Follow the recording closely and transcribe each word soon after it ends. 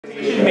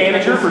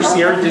Manager for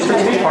Sierra District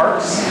State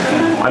Parks.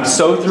 I'm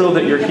so thrilled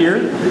that you're here.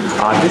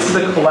 This is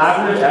a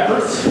collaborative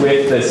effort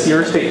with the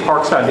Sierra State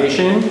Parks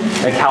Foundation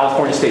and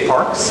California State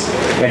Parks,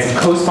 and some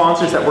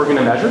co-sponsors that we're going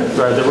to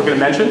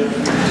mention.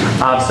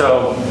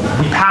 So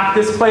we packed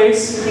this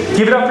place.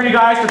 Give it up for you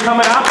guys for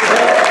coming out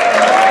today.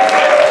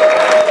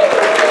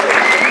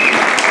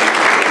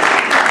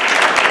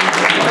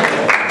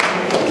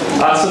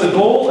 So the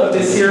goal of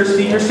this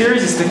speaker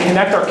series is to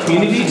connect our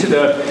community to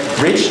the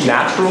rich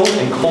natural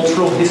and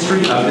cultural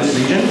history of this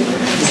region.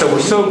 So we're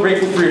so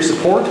grateful for your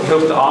support. We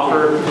hope to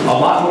offer a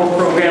lot more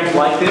programs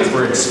like this.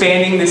 We're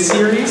expanding this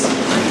series,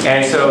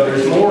 and so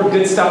there's more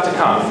good stuff to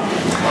come.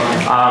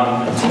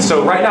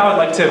 So right now I'd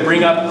like to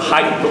bring up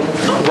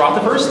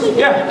Rotha first.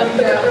 Yeah.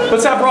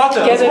 Let's have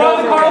Rotha. Let's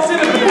Rotha Carlson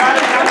at the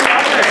pattern.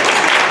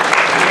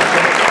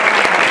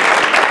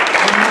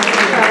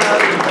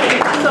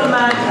 So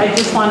much. I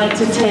just wanted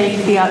to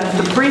take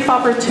the brief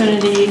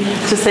opportunity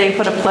to say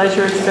what a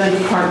pleasure it's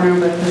been to partner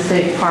with the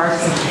State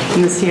Parks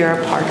and the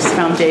Sierra Parks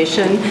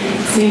Foundation.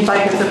 It seems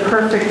like it's a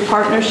perfect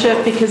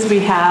partnership because we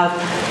have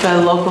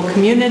the local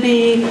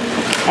community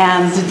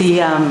and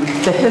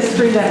the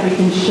history that we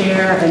can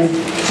share and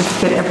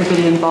just get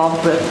everybody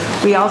involved with.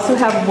 We also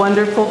have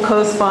wonderful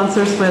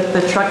co-sponsors with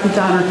the Truckee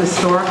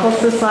Historical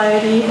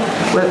Society.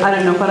 I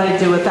don't know what I'd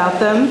do without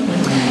them.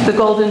 The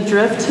Golden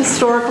Drift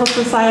Historical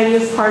Society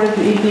is part of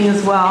the evening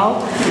as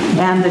well,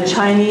 and the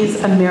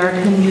Chinese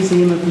American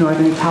Museum of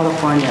Northern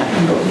California.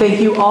 Thank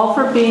you all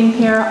for being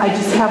here. I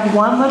just have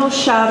one little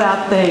shout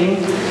out thing.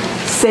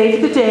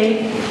 Save the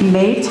date,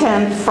 May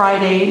 10th,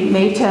 Friday,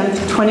 May 10th,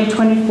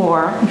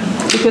 2024,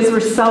 because we're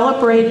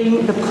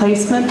celebrating the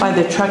placement by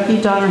the Truckee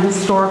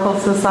Historical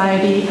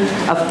Society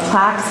of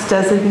plaques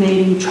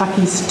designating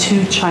Truckee's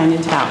 2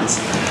 Chinatowns.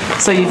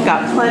 So you've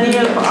got plenty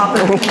of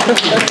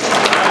opportunities.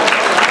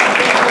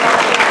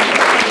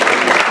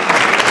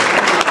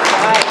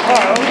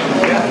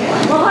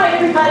 Well, hi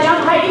everybody.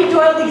 I'm Heidi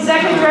Doyle, the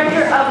Executive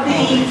Director of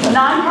the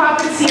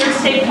nonprofit Sierra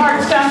State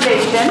Parks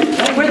Foundation.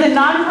 We're the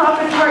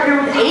nonprofit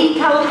partner with 8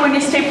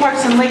 California State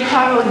Parks in Lake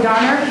Tahoe and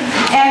Donner.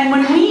 And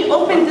when we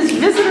opened this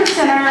visitor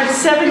center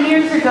 7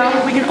 years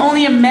ago, we can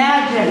only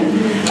imagine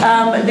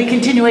the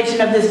continuation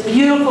of this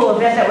beautiful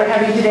event that we're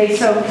having today.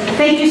 So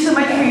thank you so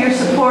much for your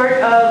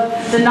support of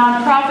the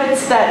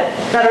nonprofits that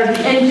are the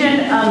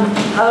engine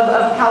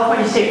of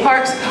California State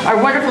Parks,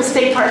 our wonderful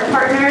state park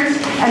partners,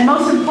 and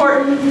most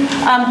important,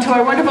 to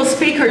our wonderful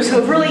speakers who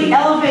have really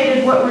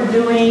elevated what we're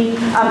doing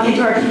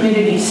into our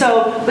community.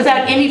 So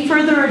without any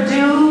further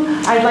ado,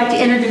 I'd like to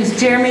introduce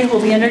Jeremy, who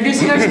will be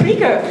introducing our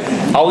speaker.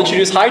 I'll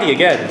introduce Heidi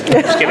again.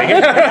 Just kidding.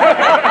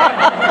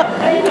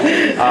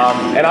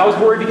 And I was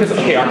worried because,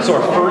 so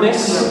our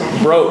furnace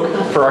broke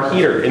for our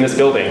heater in this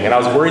building, and I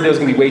was worried that it was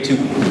going to be way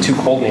too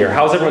cold in here.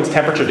 How's everyone's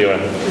temperature doing?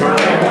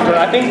 But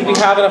I think we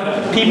have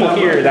enough people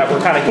here that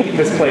we're kind of heating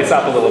this place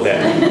up a little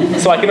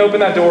bit. So I can open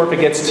that door if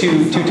it gets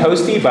too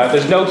toasty, but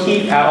there's no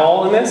heat at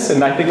all in this,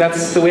 and I think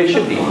that's the way it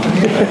should be.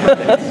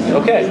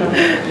 Okay,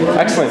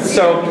 excellent.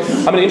 So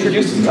I'm going to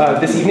introduce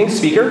this evening's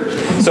speaker.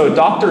 So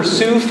Dr.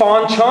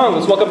 Fawn Chung.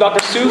 Let's welcome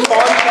Dr. Fawn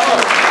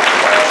Chung.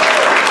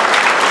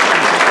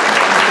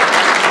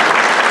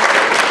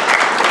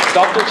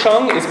 Dr.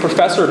 Chung is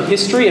Professor of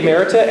History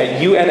Emerita at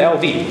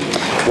UNLV,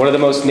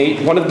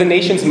 one of the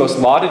nation's most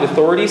lauded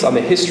authorities on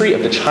the history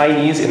of the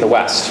Chinese in the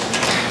West.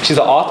 She's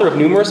the author of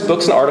numerous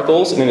books and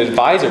articles and an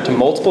advisor to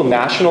multiple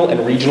national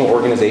and regional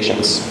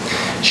organizations.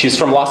 She's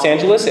from Los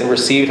Angeles and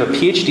received her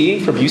PhD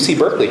from UC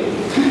Berkeley.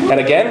 And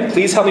again,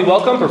 please help me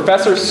welcome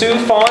Professor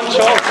Fawn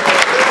Chung.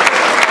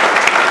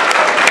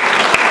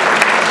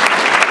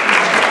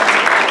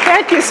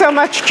 Thank you so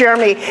much,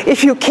 Jeremy.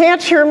 If you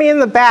can't hear me in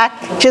the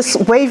back,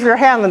 just wave your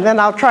hand and then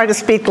I'll try to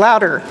speak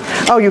louder.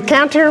 Oh, you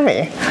can't hear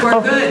me? We're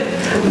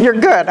good. You're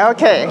good,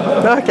 okay.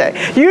 Okay.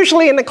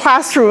 Usually in the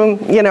classroom,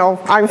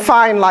 I'm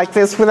fine like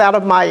this without a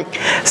mic.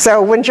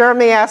 So when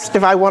Jeremy asked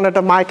if I wanted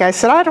a mic, I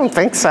said, I don't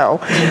think so.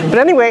 But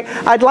anyway,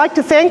 I'd like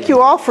to thank you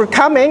all for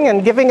coming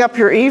and giving up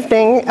your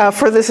evening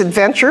for this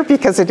adventure,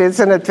 because it is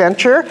an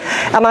adventure.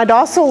 And I'd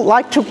also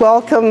like to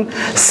welcome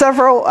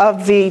several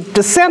of the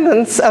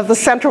descendants of the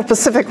Central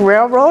Pacific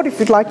Railroad, if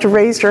you'd like to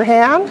raise your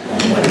hand.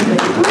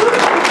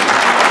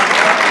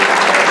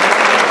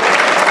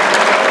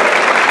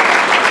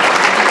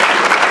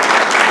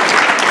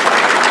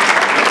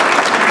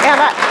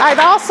 I'd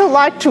also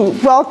like to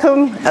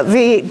welcome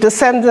the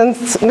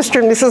descendants,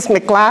 Mr. and Mrs.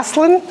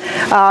 McGlaslin,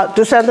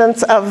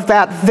 descendants of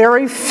that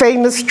very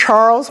famous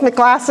Charles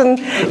McGlaslin,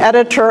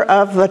 editor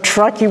of the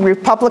Truckee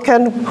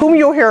Republican, whom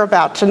you'll hear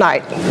about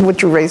tonight.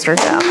 Would you raise your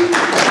hand?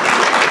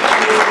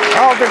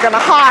 Oh, they're going to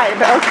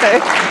hide. Okay.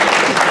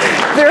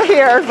 They're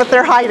here, but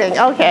they're hiding.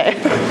 Okay.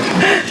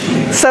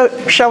 So,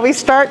 shall we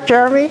start,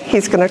 Jeremy?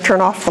 He's going to turn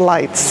off the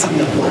lights.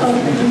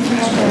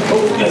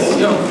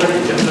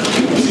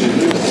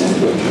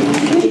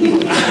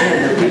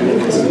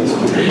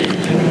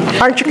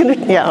 Aren't you going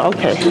to? Yeah,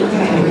 okay.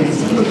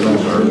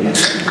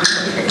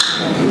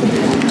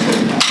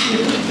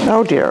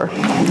 Oh dear,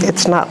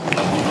 it's not.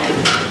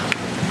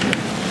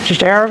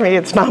 Jeremy,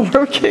 it's not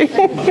working.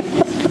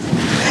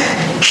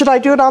 Should I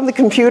do it on the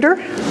computer?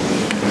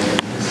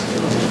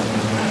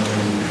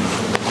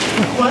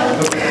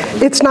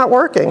 What? It's not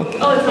working.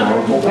 Oh, it's not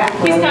working.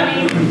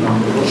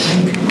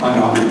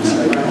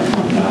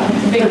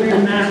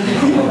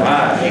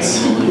 He's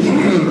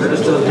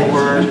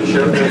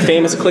coming.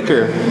 Famous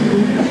clicker.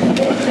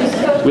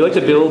 We like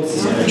to build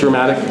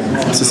dramatic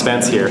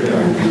suspense here.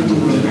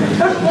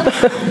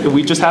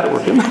 We just had it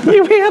working.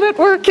 We had it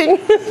working.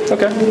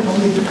 Okay.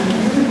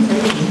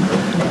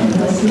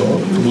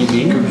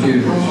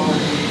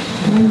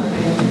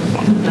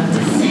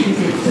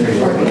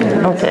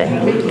 Okay.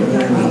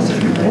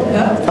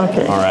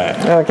 Okay. All right.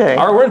 Okay.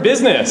 All right, we're in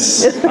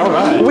business. All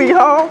right. We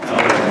hope.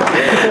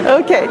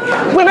 Okay.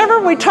 Whenever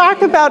we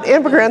talk about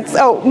immigrants,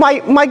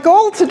 my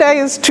goal today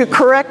is to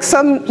correct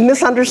some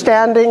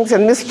misunderstandings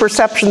and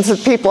misperceptions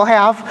that people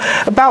have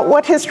about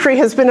what history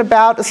has been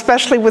about,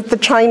 especially with the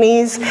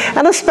Chinese,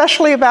 and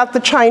especially about the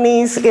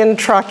Chinese in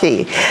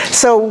Truckee.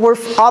 So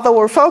although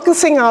we're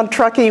focusing on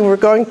Truckee, we're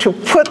going to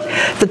put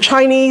the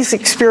Chinese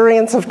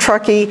experience of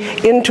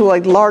Truckee into a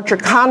larger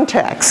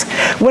context.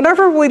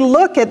 Whenever we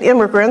look at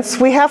immigrants,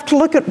 we have to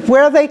look at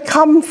where they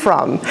come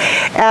from.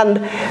 And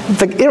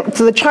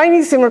the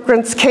Chinese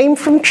immigrants came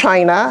from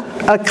China,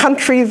 a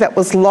country that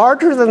was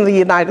larger than the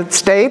United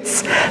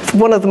States,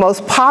 one of the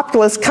most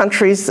populous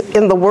countries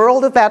in the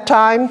world at that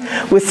time,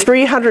 with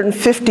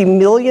 350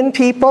 million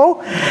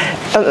people.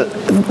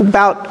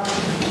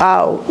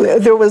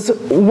 There was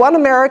one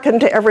American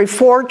to every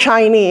 4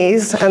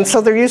 Chinese, and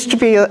so there used to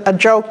be a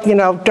joke, you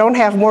know, don't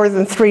have more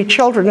than 3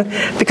 children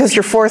because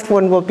your 4th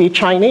one will be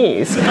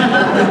Chinese.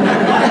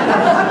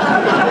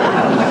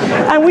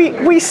 And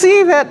we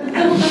see that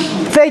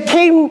they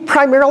came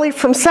primarily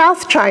from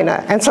South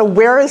China. And so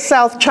where is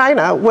South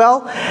China?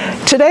 Well,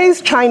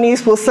 today's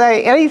Chinese will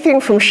say anything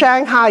from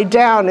Shanghai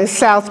down is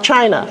South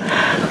China.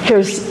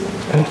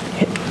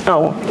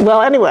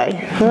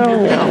 Anyway.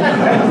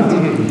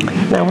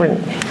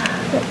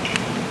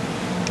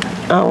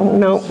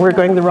 Now we're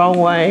going the wrong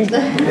way.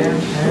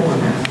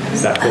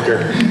 Is that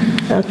quicker?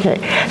 Okay,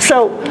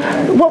 so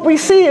what we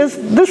see is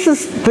this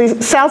is the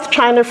South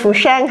China from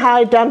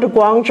Shanghai down to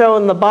Guangzhou,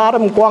 and the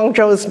bottom,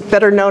 Guangzhou is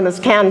better known as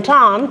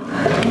Canton.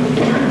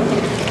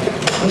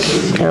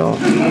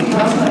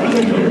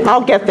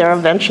 I'll get there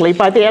eventually,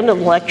 by the end of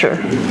the lecture.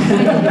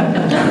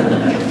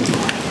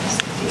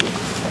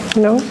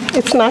 No,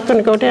 it's not going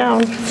to go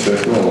down.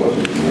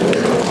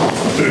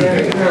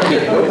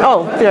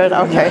 Oh, there,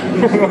 okay.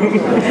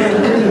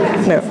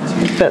 No,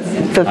 but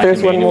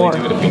there's one more.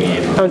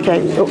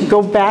 Okay,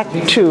 go back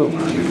to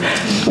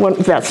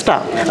that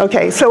stop.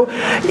 Okay, so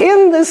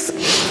in this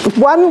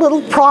one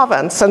little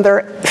province, and there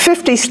are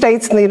 50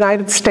 states in the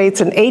United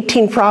States and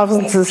 18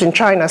 provinces in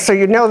China, so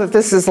you know that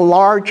this is a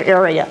large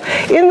area.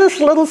 In this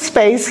little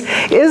space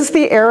is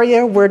the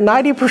area where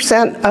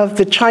 90% of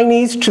the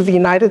Chinese to the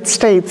United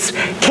States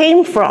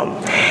came from.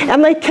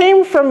 And they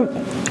came from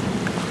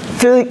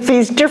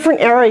these different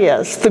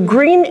areas. The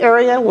green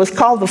area was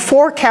called the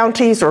 4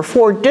 counties or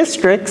 4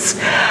 districts,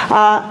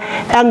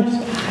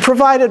 and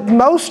provided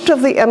most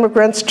of the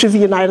immigrants to the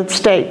United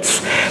States.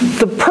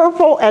 The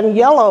purple and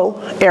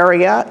yellow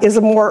area is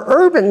a more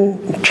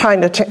urban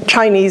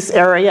Chinese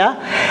area,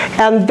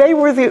 and they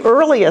were the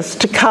earliest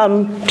to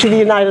come to the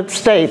United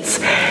States.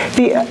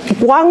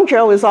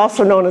 Guangzhou is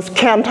also known as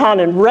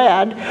Canton in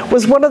red,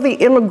 was one of the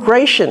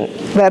immigration,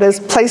 that is,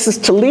 places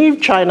to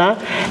leave China,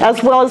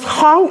 as well as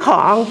Hong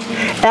Kong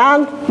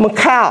and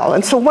Macau.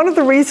 And so one of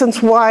the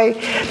reasons why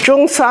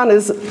Zhongshan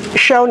is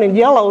shown in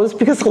yellow is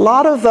because a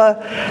lot of the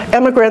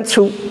immigrants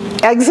who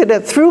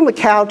exited through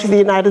Macau to the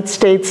United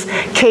States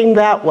came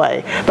that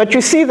way. But you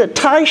see that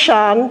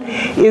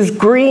Taishan is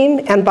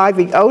green and by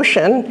the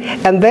ocean,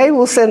 and they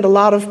will send a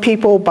lot of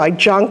people by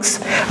junks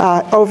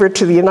over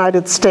to the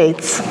United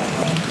States.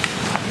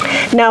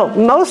 Now,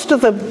 most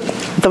of the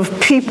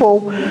people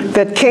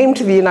that came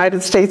to the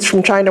United States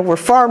from China were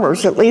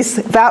farmers. At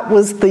least that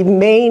was the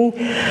main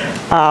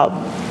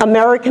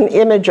American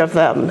image of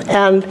them.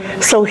 And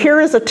so here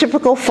is a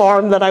typical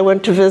farm that I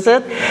went to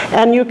visit,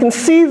 and you can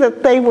see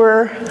that they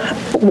were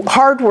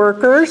hard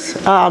workers,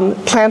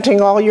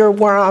 planting all year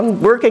round,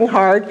 working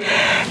hard,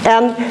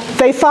 and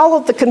they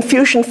followed the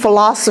Confucian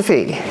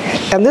philosophy.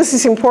 And this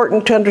is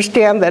important to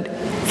understand, that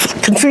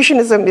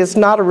Confucianism is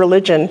not a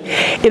religion,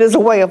 it is a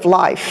way of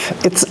life.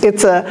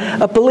 It's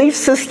a belief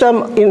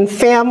system in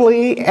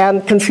family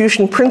and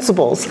Confucian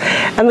principles.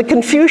 And the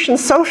Confucian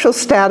social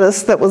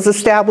status that was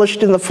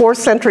established in the 4th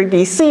century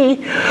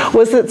BC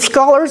was that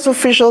scholars,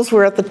 officials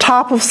were at the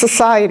top of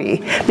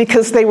society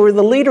because they were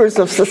the leaders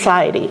of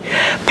society.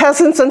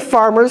 Peasants and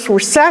farmers were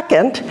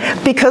second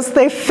because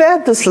they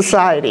fed the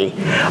society.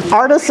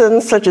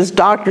 Artisans, such as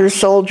doctors,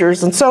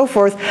 soldiers, and so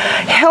forth,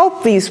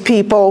 helped these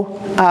people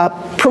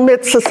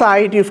permit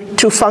society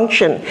to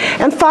function.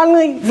 And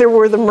finally, there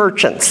were the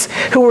merchants,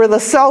 who were the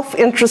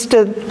self-interest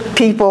interested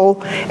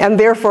people, and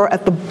therefore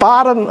at the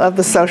bottom of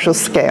the social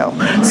scale.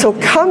 So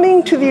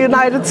coming to the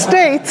United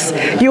States,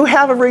 you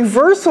have a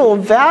reversal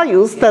of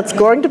values that's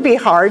going to be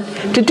hard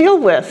to deal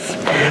with.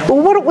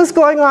 Well, what was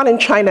going on in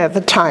China at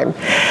the time?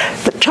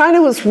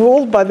 China was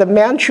ruled by the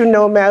Manchu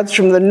nomads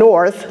from the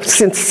north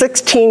since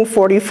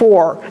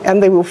 1644,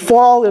 and they will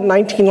fall in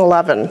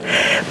 1911.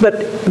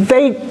 But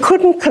they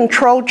couldn't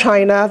control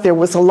China. There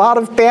was a lot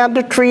of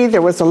banditry,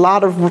 there was a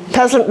lot of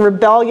peasant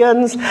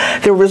rebellions,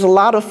 there was a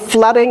lot of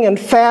flooding and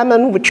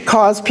famine, which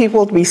caused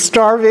people to be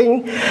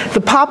starving.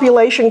 The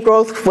population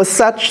growth was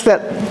such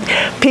that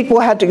people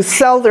had to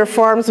sell their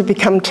farms and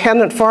become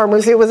tenant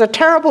farmers. It was a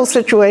terrible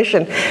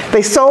situation.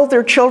 They sold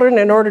their children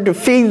in order to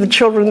feed the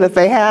children that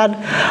they had.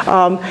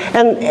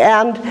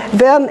 And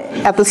then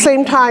at the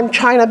same time,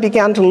 China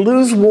began to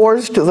lose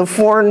wars to the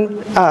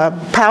foreign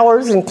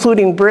powers,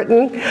 including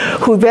Britain,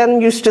 who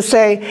then used to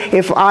say,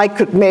 if I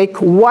could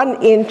make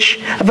 1 inch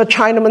of a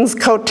Chinaman's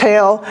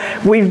coattail,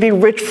 we'd be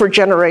rich for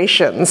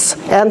generations.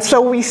 And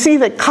so we see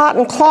that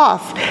cotton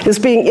cloth is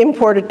being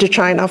imported to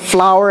China,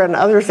 flour and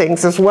other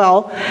things as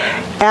well.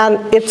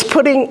 And it's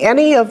putting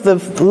any of the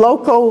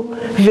local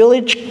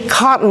village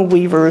cotton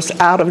weavers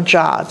out of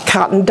job.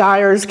 Cotton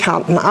dyers,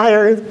 cotton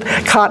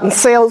ironers, cotton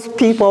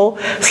salespeople.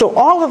 So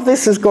all of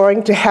this is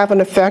going to have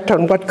an effect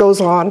on what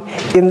goes on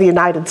in the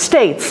United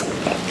States.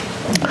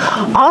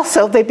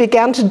 Also, they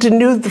began to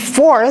denude the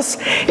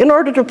forests in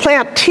order to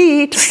plant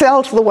tea to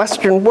sell to the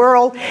Western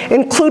world,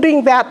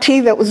 including that tea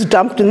that was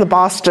dumped in the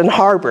Boston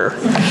Harbor.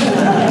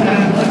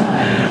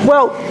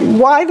 Well,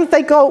 why did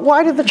they go?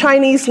 Why did the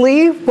Chinese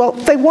leave? Well,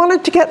 they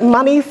wanted to get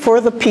money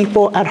for the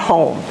people at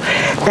home.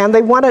 And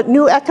they wanted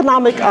new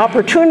economic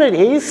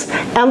opportunities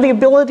and the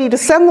ability to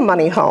send the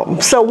money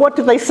home. So what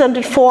did they send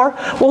it for?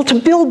 Well, to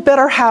build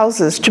better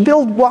houses, to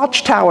build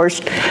watchtowers,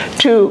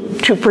 to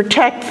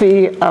protect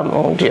the,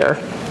 oh dear,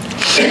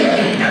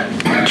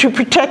 to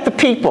protect the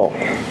people.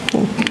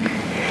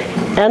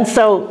 And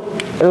so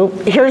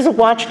here's a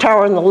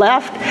watchtower on the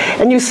left,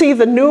 and you see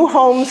the new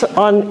homes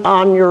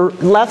on your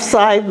left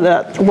side,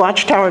 the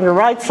watchtower on your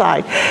right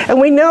side. And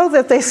we know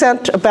that they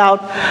sent about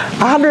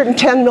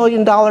 $110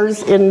 million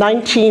in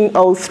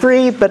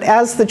 1903, but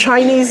as the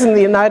Chinese in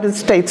the United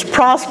States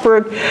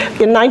prospered,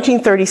 in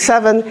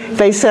 1937,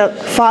 they sent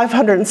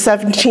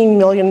 $517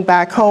 million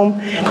back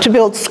home to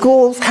build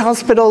schools,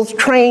 hospitals,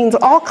 trains,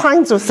 all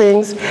kinds of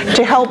things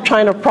to help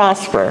China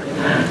prosper.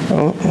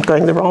 I'm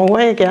going the wrong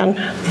way again.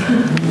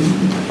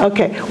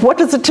 Okay, what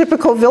does a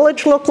typical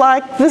village look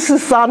like? This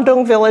is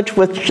Shandong Village,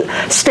 which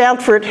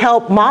Stanford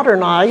helped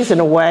modernize in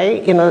a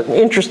way, in an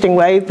interesting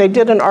way. They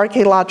did an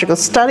archaeological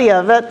study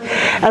of it,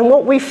 and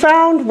what we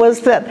found was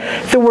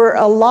that there were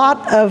a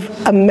lot of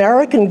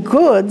American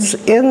goods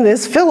in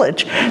this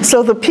village.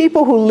 So the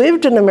people who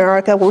lived in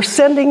America were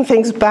sending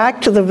things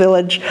back to the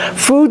village,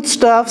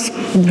 foodstuffs,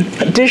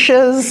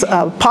 dishes,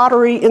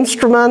 pottery,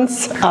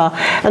 instruments,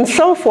 and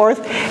so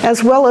forth,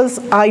 as well as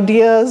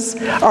ideas,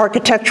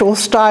 architectural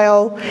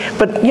style,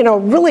 but you know,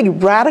 really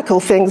radical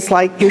things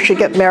like you should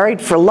get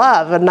married for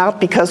love and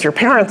not because your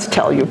parents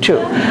tell you to.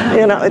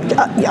 You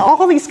know,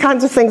 all these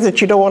kinds of things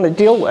that you don't want to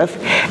deal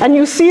with. And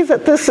you see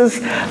that this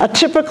is a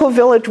typical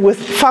village with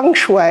feng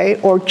shui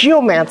or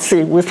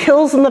geomancy, with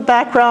hills in the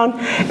background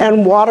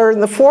and water in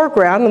the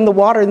foreground, and the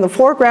water in the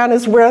foreground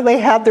is where they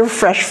had their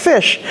fresh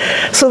fish.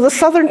 So the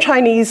southern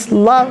Chinese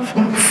love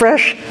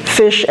fresh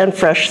fish and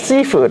fresh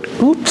seafood.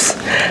 Oops.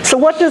 So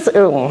what does,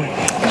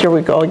 here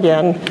we go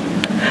again.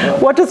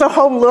 What does a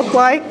home look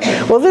like?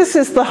 Well, this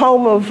is the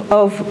home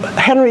of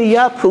Henry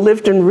Yup, who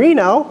lived in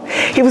Reno.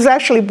 He was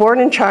actually born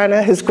in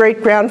China. His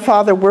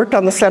great-grandfather worked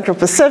on the Central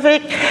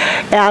Pacific,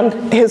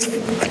 and his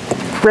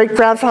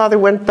great-grandfather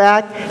went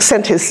back,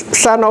 sent his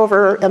son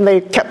over, and they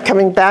kept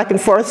coming back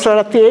and forth. So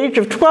at the age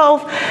of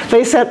 12,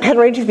 they sent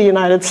Henry to the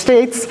United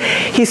States.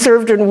 He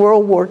served in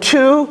World War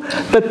II,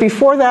 but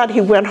before that, he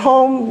went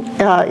home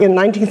in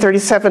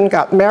 1937,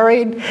 got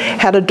married,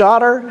 had a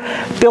daughter,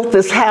 built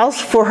this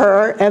house for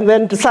her, and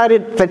then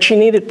decided that she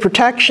needed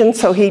protection,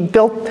 so he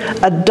built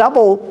a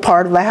double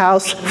part of the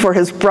house for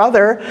his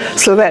brother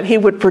so that he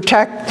would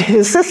protect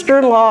his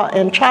sister-in-law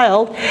and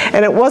child.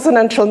 And it wasn't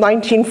until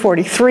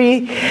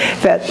 1943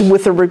 that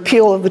with the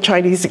repeal of the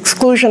Chinese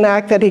Exclusion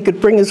Act that he could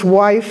bring his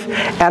wife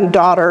and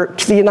daughter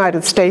to the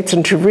United States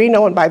and to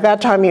Reno, and by that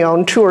time he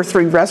owned 2 or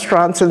 3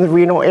 restaurants in the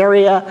Reno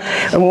area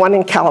and 1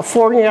 in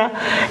California.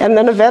 And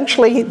then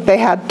eventually they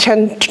had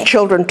 10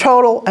 children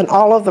total, and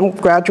all of them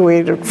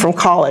graduated from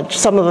college,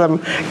 some of them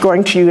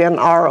going to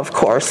UNR, of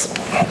course.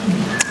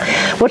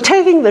 Well,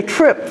 taking the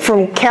trip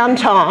from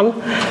Canton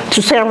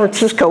to San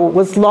Francisco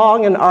was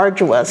long and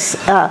arduous.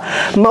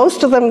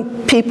 Most of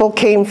them people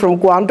came from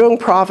Guangdong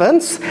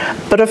province,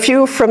 but a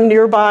few from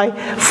nearby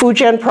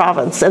Fujian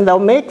province, and they'll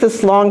make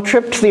this long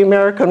trip to the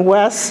American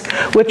West,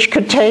 which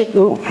could take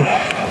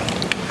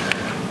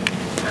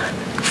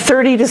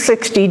 30 to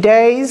 60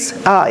 days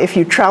if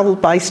you traveled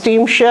by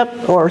steamship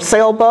or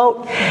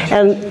sailboat,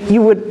 and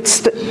you would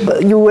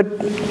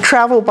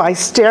travel by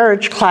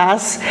steerage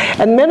class,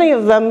 and many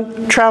of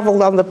them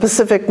traveled on the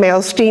Pacific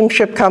Mail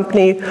Steamship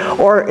Company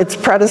or its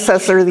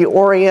predecessor, the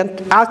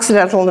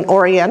Occidental and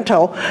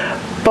Oriental,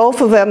 both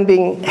of them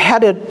being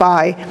headed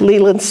by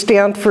Leland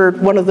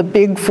Stanford, one of the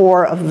big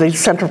four of the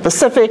Central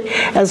Pacific,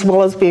 as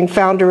well as being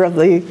founder of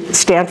the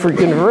Stanford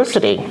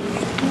University.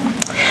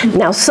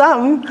 Now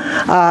some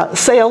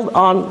sailed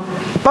on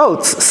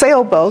boats,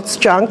 sailboats,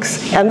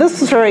 junks, and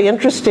this is very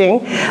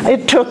interesting.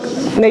 It took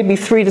maybe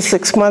 3 to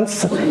 6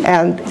 months,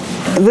 and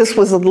this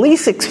was the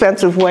least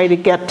expensive way to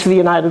get to the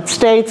United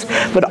States,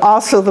 but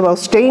also the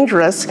most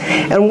dangerous.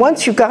 And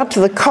once you got to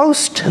the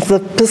coast, the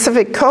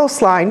Pacific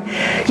coastline,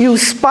 you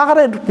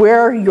spotted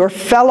where your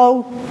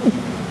fellow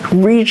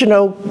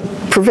regional,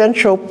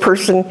 provincial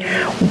person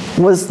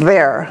was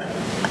there.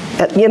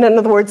 In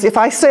other words, if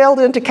I sailed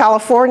into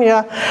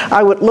California,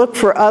 I would look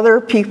for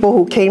other people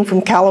who came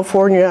from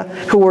California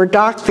who were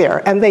docked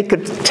there. And they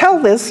could tell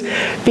this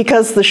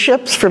because the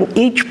ships from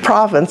each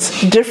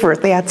province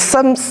differed. They had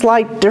some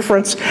slight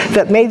difference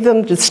that made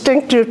them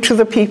distinctive to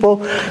the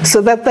people,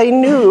 so that they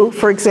knew,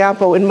 for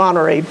example, in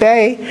Monterey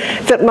Bay,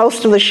 that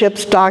most of the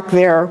ships docked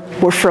there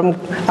were from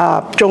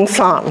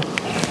Zhongshan.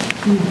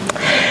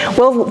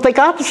 Well, they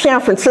got to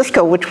San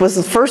Francisco, which was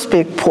the first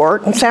big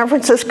port, and San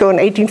Francisco in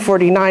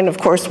 1849, of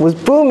course, was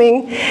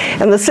booming,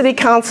 and the city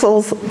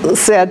council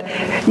said,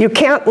 you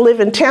can't live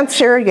in tents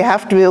here, you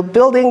have to build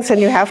buildings, and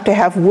you have to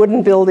have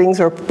wooden buildings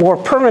or more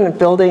permanent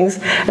buildings.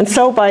 And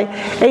so by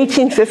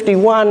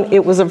 1851,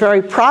 it was a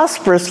very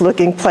prosperous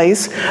looking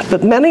place,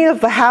 but many of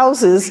the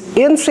houses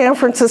in San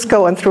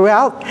Francisco and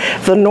throughout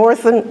the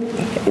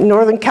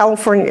Northern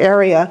California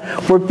area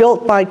were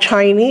built by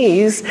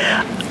Chinese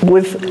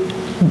with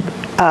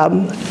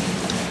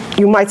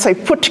you might say,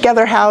 put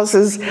together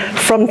houses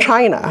from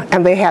China.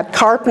 And they had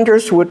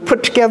carpenters who would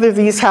put together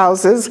these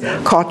houses,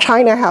 called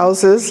China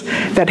houses,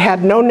 that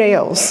had no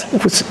nails.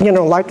 It was, you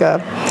know, like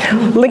a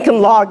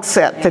Lincoln log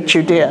set that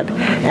you did.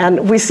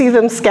 And we see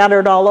them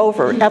scattered all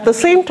over. At the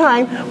same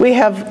time, we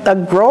have a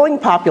growing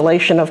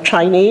population of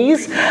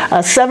Chinese.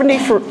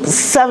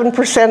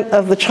 77%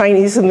 of the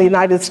Chinese in the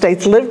United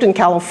States lived in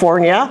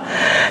California.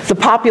 The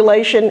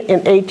population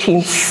in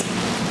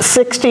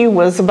 1860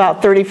 was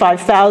about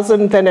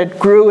 35,000, then it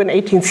grew in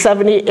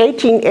 1870.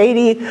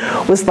 1880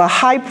 was the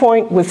high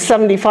point with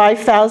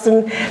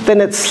 75,000,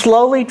 then it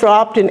slowly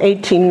dropped in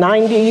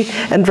 1890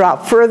 and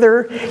dropped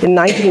further in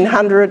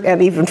 1900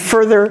 and even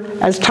further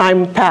as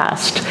time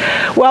passed.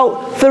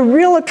 Well, the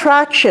real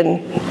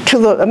attraction to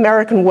the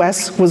American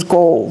West was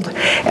gold,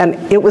 and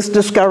it was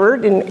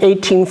discovered in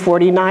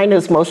 1849,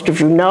 as most of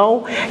you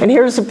know. And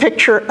here's a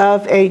picture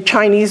of a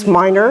Chinese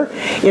miner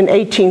in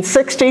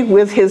 1860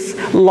 with his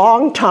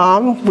long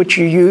tom, which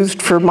you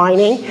used for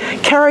mining,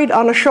 carried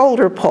on a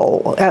shoulder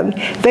pole. And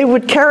they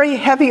would carry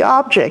heavy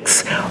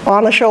objects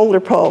on a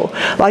shoulder pole.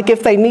 Like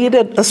if they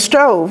needed a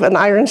stove, an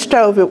iron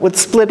stove, it would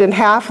split in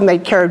half, and they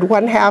carried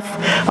one half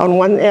on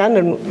one end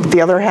and the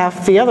other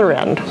half the other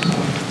end.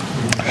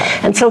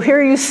 And so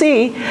here you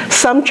see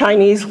some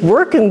Chinese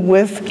working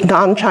with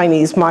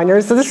non-Chinese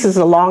miners. This is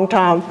a long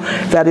tom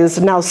that is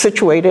now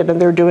situated, and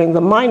they're doing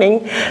the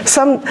mining.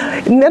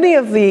 Many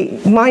of the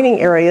mining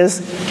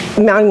areas,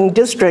 mining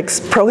districts,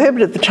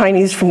 prohibited the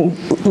Chinese from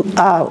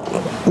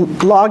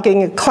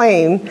logging a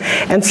claim,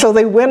 and so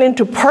they went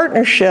into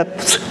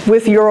partnerships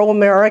with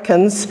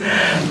Euro-Americans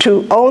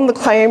to own the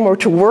claim or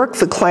to work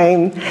the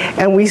claim,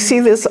 and we see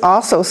this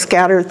also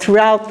scattered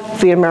throughout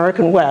the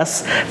American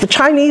West. The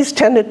Chinese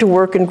tended to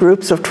work in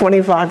groups of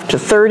 25 to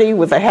 30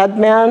 with a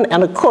headman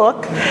and a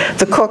cook.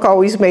 The cook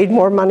always made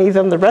more money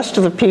than the rest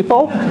of the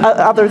people,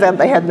 other than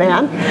the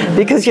headman,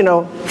 because, you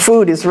know,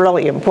 food is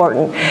really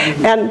important.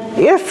 And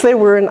if they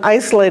were in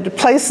isolated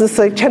places,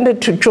 they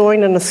tended to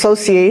join an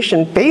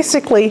association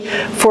basically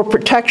for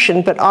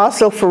protection, but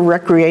also for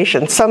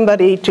recreation,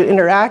 somebody to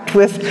interact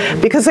with,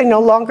 because they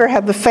no longer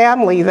had the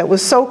family that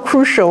was so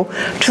crucial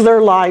to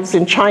their lives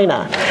in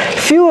China.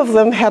 Few of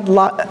them had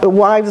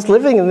wives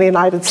living in the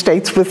United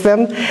States with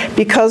them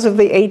because of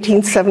the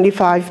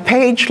 1875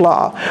 Page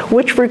Law,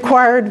 which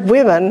required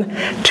women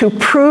to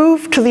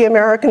prove to the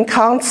American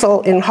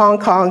consul in Hong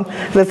Kong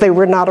that they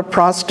were not a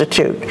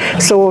prostitute.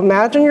 So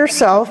imagine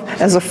yourself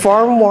as a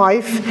farm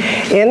wife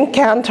in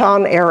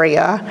Canton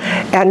area,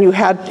 and you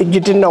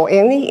didn't know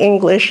any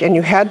English, and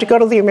you had to go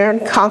to the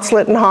American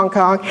consulate in Hong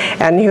Kong,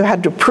 and you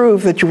had to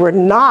prove that you were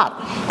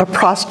not a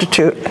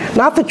prostitute.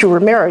 Not that you were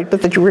married,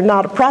 but that you were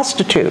not a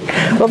prostitute.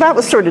 Well, that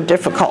was sort of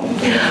difficult,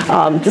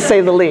 to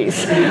say the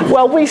least.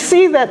 Well, we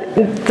see that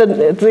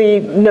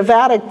the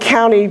Nevada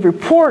County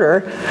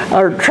Reporter,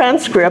 or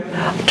transcript,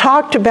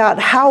 talked about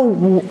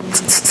how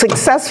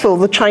successful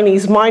the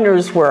Chinese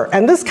miners were.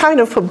 And this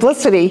kind of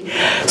publicity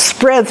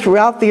spread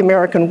throughout the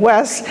American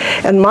West,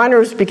 and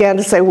miners began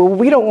to say, well,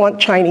 we don't want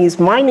Chinese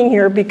mining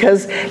here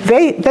because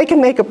they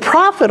can make a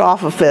profit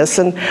off of this.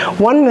 And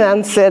one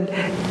man said,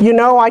 you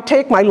know, I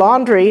take my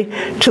laundry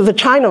to the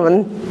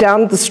Chinaman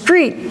down the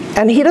street,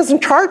 and he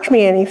doesn't charge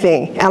me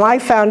anything. And I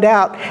found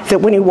out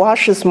that when he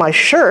washes my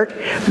shirt,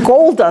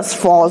 gold dust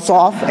falls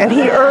off, and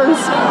he earns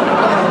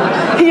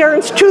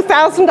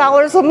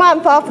 $2,000 a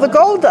month off the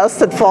gold dust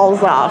that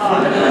falls off.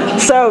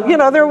 So, you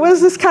know, there was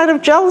this kind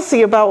of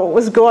jealousy about what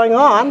was going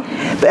on.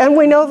 And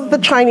we know that the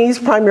Chinese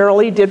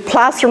primarily did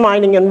placer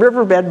mining and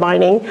riverbed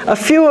mining. A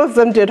few of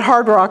them did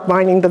hard rock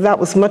mining, but that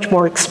was much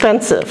more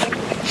expensive.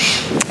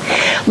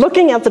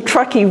 Looking at the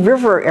Truckee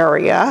River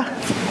area,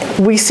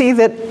 we see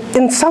that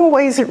in some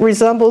ways it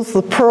resembles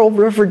the Pearl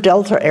River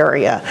Delta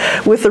area,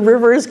 with the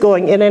rivers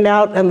going in and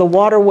out and the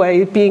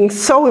waterway being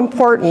so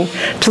important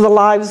to the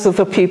lives of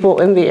the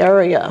people in the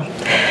area.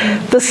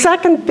 The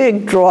second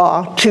big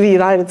draw to the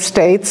United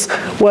States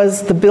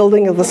was the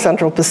building of the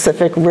Central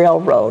Pacific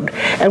Railroad.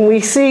 And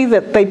we see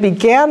that they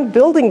began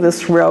building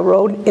this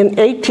railroad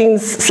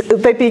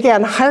they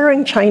began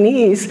hiring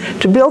Chinese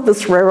to build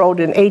this railroad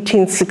in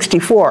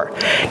 1864.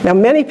 Now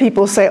many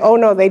people say, oh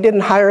no, they didn't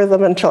hire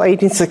them until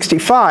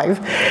 1865.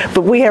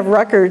 But we have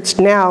records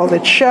now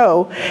that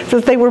show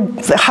that they were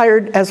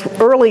hired as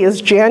early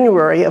as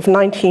January of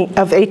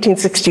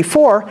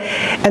 1864,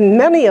 and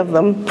many of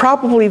them,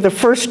 probably the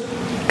first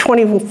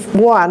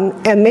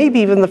 21, and maybe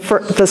even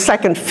the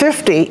second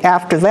 50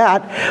 after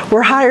that,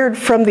 were hired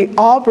from the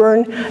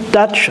Auburn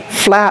Dutch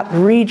Flat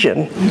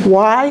region.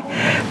 Why?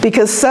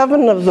 Because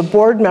 7 of the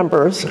board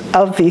members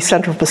of the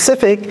Central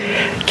Pacific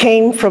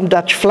came from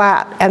Dutch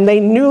Flat, and they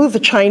knew the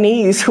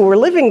Chinese who were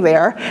living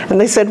there, and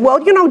they said, well,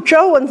 you know,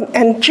 Joe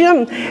and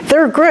Jim,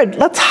 they're good.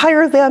 Let's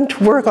hire them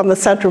to work on the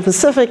Central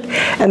Pacific,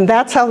 and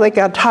that's how they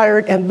got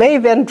hired, and they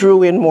then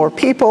drew in more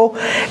people,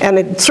 and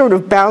it sort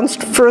of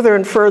bounced further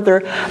and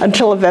further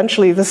until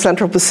eventually the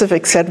Central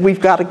Pacific said, we've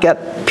got to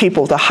get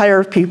people to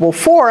hire people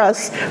for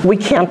us. We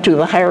can't do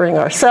the hiring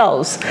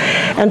ourselves.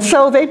 And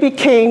so they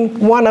became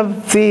one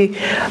of the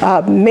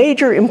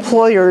major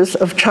employers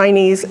of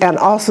Chinese and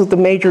also the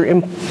major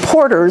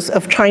importers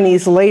of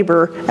Chinese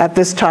labor at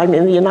this time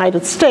in the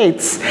United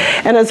States.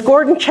 And as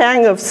Gordon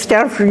Chang of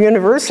Stanford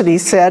University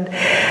said,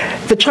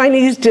 the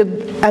Chinese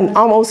did an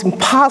almost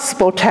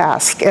impossible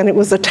task, and it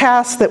was a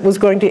task that was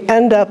going to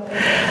end up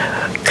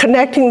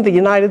connecting the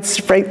United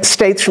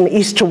States from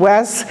east to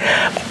west,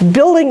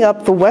 building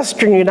up the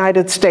western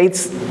United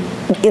States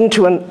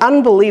into an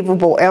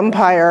unbelievable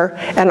empire,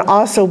 and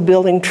also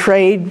building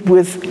trade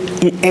with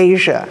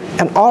Asia.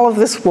 And all of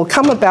this will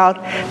come about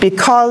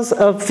because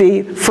of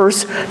the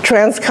first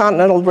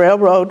transcontinental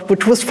railroad,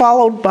 which was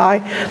followed by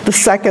the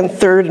second,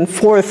 third, and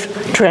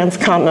fourth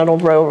transcontinental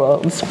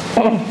railroads.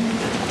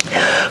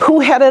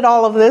 Who headed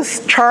all of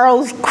this?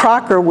 Charles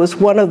Crocker was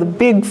one of the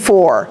big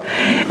 4.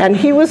 And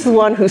he was the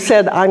one who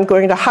said, I'm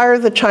going to hire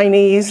the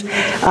Chinese,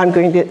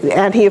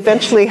 and he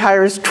eventually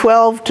hires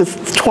 12 to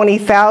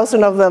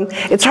 20,000 of them.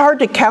 It's hard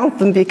to count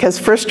them because,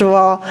 first of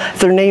all,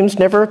 their names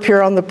never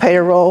appear on the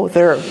payroll.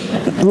 Their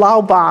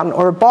Laoban,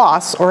 or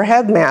boss, or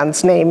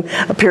headman's name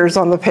appears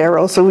on the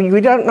payroll, so we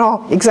don't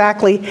know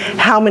exactly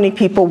how many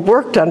people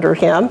worked under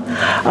him.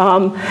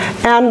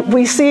 And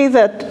we see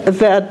that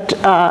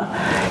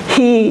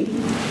he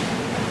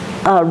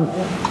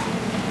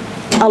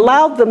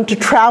allowed them to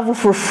travel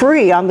for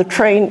free on the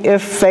train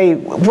if they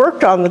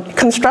worked on the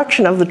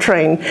construction of the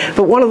train.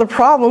 But one of the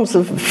problems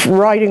of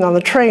riding on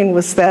the train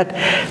was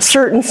that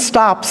certain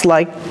stops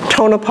like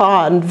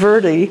Tonopah and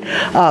Verde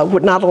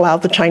would not allow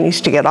the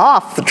Chinese to get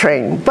off the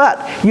train.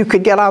 But you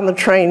could get on the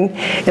train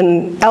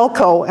in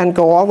Elko and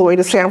go all the way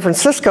to San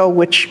Francisco,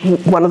 which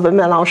one of the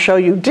men I'll show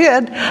you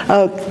did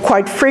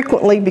quite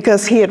frequently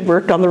because he had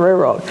worked on the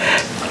railroad.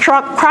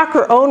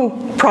 Crocker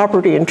owned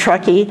property in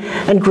Truckee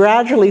and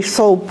gradually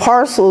sold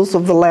parcels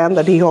of the land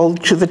that he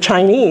held to the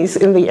Chinese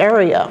in the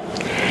area.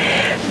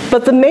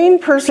 But the main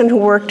person who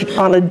worked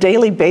on a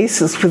daily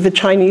basis with the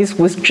Chinese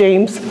was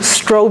James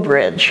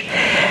Strobridge.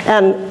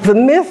 And the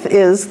myth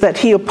is that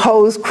he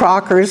opposed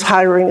Crocker's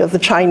hiring of the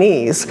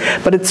Chinese.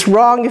 But it's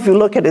wrong if you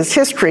look at his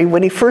history.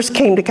 When he first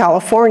came to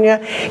California,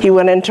 he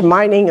went into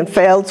mining and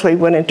failed, so he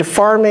went into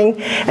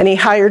farming. And he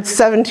hired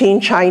 17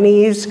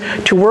 Chinese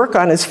to work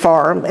on his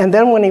farm. And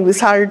then when he was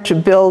hired to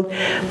build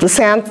the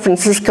San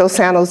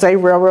Francisco-San Jose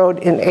Railroad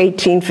in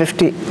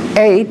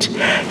 1858,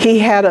 he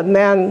had a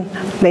man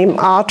named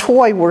Ah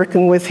Toy working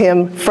with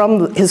him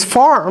from his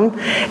farm,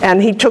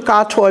 and he took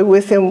Ah Toy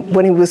with him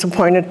when he was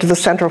appointed to the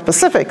Central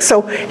Pacific.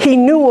 So he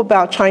knew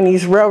about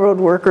Chinese railroad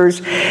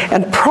workers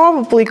and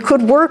probably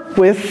could work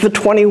with the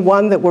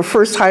 21 that were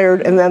first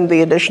hired and then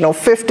the additional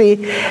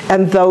 50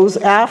 and those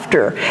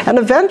after. And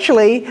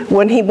eventually,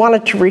 when he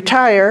wanted to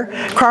retire,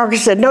 Crocker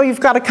said, no, you've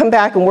got to come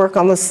back and work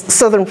on the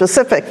Southern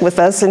Pacific with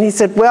us. And he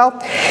said, well,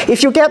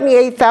 if you get me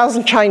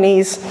 8,000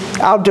 Chinese,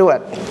 I'll do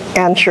it.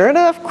 And sure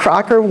enough,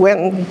 Crocker went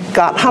and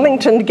got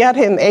Huntington to get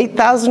him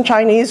 8,000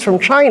 Chinese from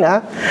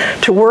China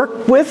to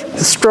work with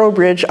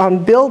Strobridge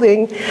on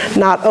building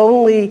not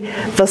only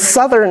the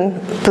southern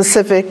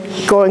Pacific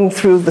going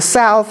through the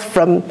south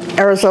from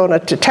Arizona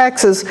to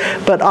Texas,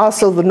 but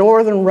also the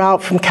northern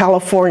route from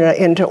California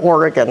into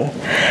Oregon.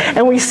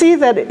 And we see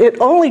that it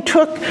only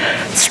took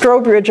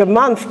Strobridge a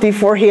month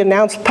before he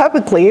announced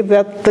publicly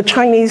that the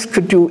Chinese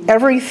could do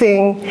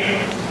everything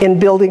in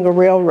building a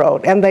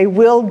railroad. And they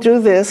will do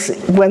this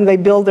when they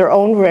build their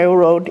own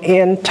railroad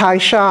in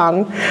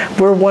Taishan,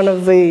 where one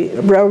of the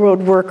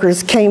railroad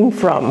workers came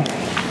from,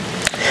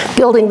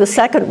 building the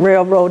second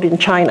railroad in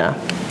China.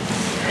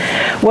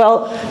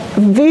 Well,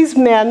 these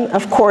men,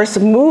 of course,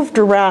 moved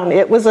around.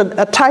 It was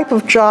a type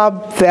of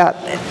job that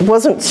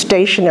wasn't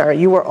stationary.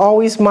 You were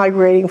always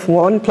migrating from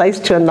one place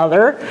to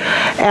another.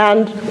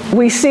 And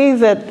we see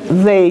that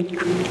they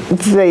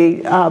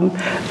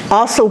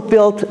also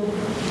built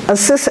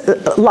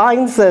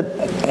lines that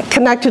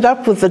connected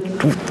up with the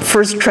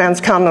first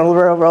transcontinental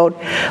railroad,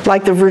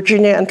 like the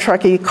Virginia and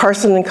Truckee,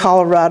 Carson and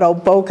Colorado,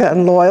 Boca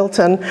and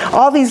Loyalton.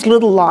 All these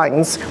little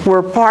lines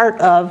were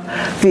part of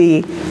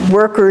the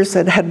workers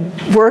that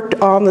had worked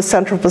on the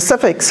Central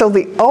Pacific. So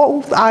the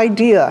old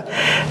idea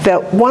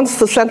that once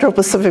the Central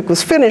Pacific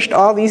was finished,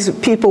 all these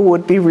people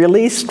would be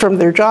released from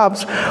their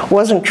jobs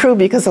wasn't true,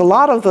 because a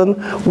lot of them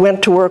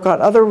went to work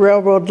on other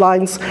railroad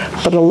lines,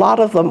 but a lot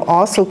of them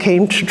also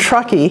came to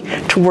Truckee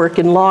to work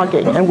in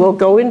logging, and we'll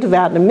go into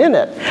that in a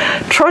minute.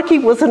 Truckee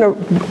was an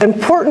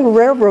important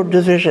railroad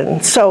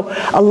division, so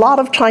a lot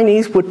of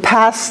Chinese would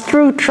pass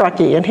through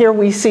Truckee, and here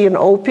we see an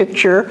old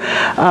picture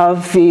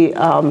of the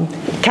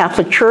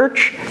Catholic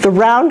Church, the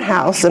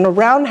roundhouse, and a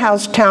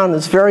roundhouse town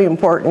is very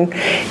important,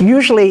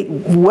 usually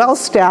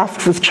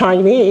well-staffed with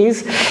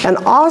Chinese, and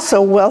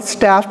also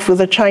well-staffed with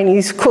a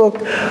Chinese cook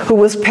who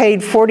was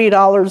paid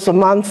 $40 a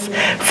month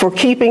for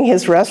keeping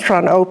his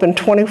restaurant open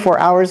 24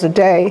 hours a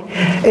day.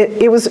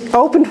 It was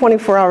open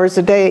 24 hours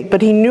a day,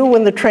 but he knew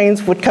when the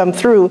trains would come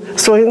through,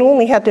 so he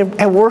only had to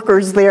have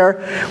workers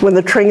there when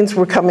the trains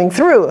were coming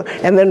through.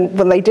 And then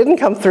when they didn't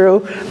come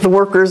through, the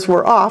workers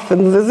were off.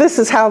 And this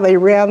is how they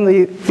ran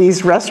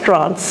these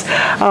restaurants.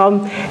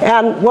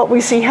 And what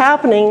we see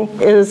happening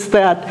is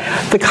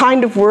that the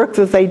kind of work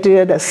that they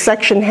did as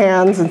section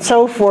hands and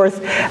so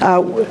forth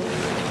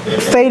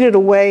faded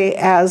away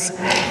as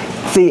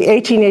the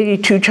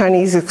 1882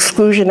 Chinese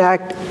Exclusion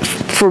Act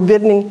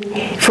forbidding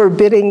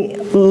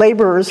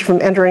laborers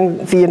from entering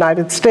the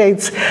United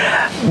States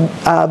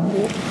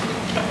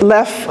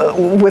left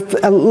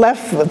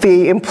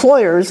the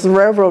employers, the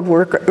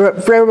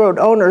railroad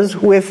owners,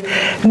 with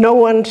no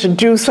one to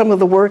do some of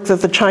the work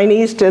that the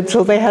Chinese did,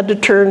 so they had to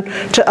turn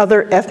to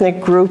other ethnic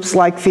groups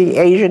like the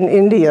Asian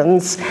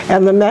Indians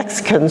and the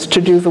Mexicans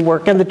to do the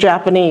work, and the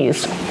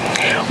Japanese.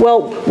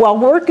 Well, while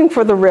working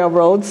for the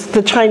railroads,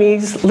 the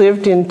Chinese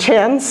lived in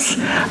tents,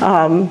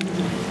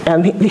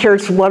 and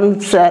here's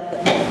one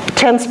set,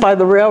 tents by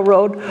the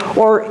railroad,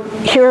 or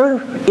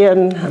here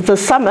in the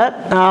summit,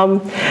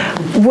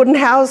 wooden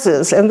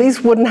houses. And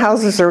these wooden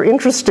houses are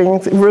interesting,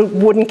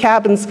 wooden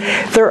cabins.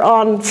 They're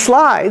on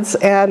slides,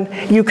 and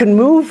you can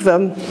move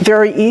them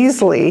very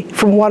easily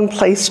from one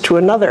place to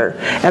another.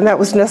 And that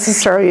was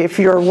necessary if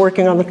you're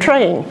working on the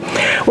train.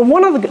 Well,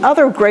 one of the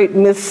other great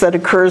myths that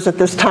occurs at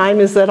this time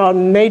is that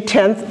on May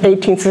 10th,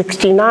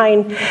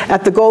 1869,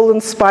 at the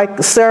Golden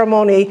Spike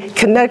ceremony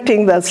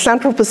connecting the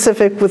Central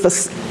Pacific with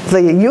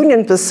the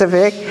Union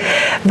Pacific,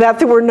 that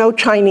there were no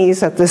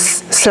Chinese at this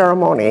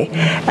ceremony.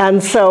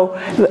 And so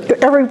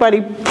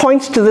everybody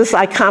points to this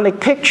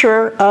iconic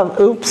picture of,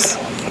 oops,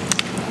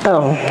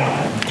 oh,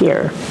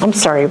 here, I'm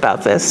sorry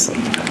about this.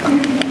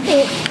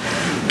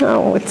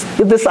 No, it's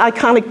this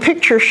iconic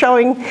picture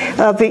showing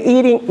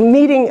the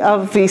meeting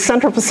of the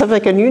Central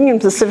Pacific and Union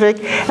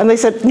Pacific, and they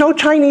said no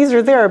Chinese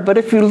are there, but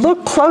if you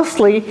look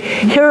closely,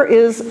 here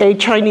is a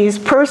Chinese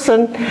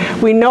person.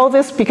 We know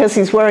this because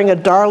he's wearing a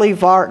Darley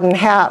Vartan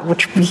hat,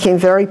 which became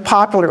very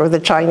popular with the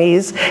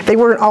Chinese. They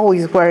weren't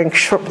always wearing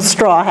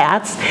straw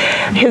hats.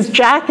 His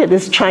jacket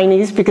is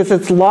Chinese because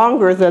it's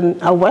longer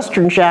than a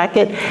Western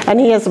jacket, and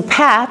he has a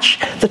patch.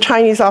 The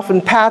Chinese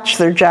often patch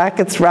their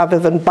jackets rather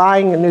than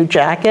buying a new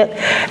jacket.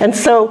 And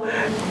so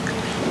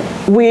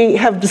we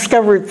have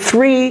discovered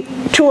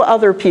two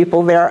other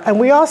people there, and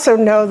we also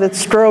know that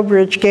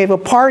Strobridge gave a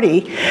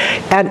party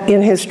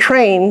in his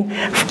train,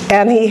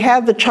 and he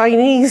had the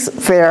Chinese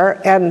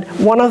there, and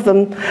one of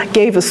them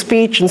gave a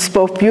speech and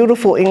spoke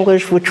beautiful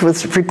English, which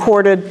was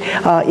recorded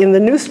in the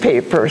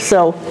newspaper,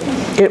 so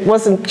it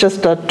wasn't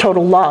just a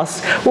total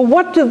loss. Well,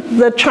 what did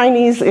the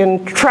Chinese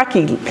in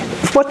Truckee,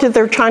 what did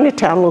their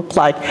Chinatown look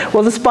like?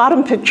 Well, this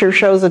bottom picture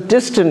shows a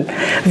distant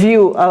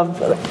view of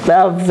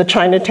the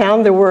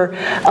Chinatown. There were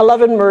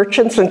 11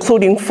 merchants,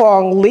 including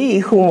Fawn,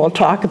 whom we'll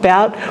talk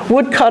about,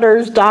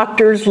 woodcutters,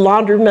 doctors,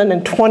 laundrymen,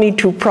 and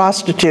 22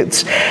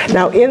 prostitutes.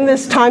 Now, in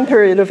this time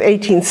period of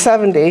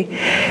 1870,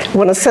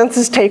 when a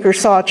census taker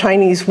saw a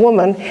Chinese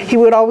woman, he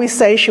would always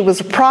say she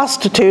was a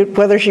prostitute,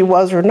 whether she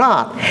was or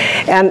not.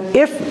 And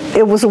if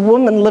it was a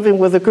woman living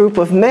with a group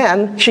of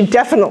men, she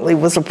definitely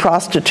was a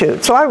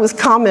prostitute. So I was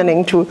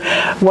commenting to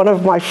one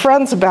of my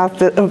friends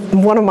about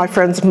one of my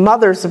friend's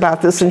mothers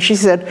about this, and she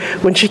said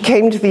when she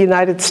came to the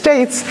United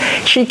States,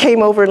 she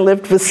came over and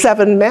lived with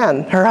 7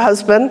 men, her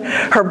husband,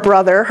 her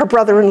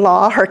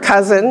brother-in-law, her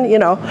cousin, you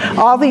know,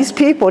 all these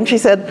people. And she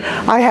said,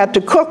 I had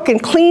to cook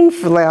and clean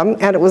for them,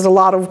 and it was a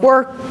lot of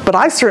work, but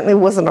I certainly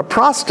wasn't a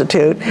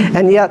prostitute,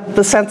 and yet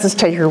the census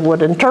taker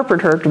would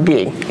interpret her to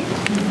be.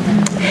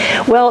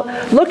 Well,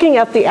 looking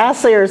at the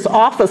assayer's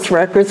office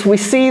records, we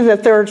see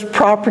that there's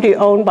property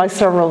owned by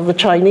several of the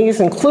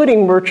Chinese,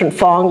 including merchant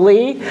Fawn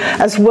Li,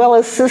 as well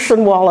as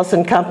Sisson Wallace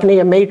and Company,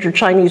 a major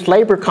Chinese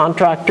labor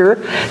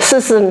contractor.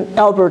 Sisson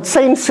Elbert,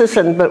 same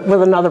Sisson, but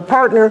with another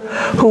partner,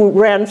 who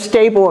ran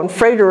stable and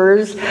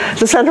freighters,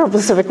 the Central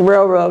Pacific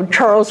Railroad,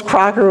 Charles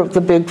Crocker of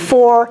the Big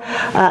Four,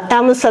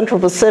 and the Central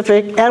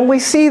Pacific. And we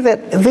see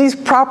that these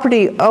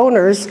property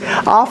owners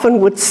often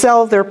would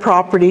sell their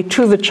property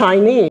to the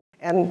Chinese,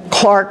 and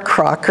Clark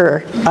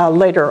Crocker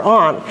later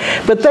on.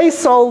 But they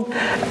sold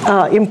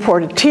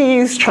imported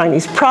teas,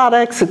 Chinese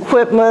products,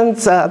 equipment,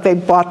 they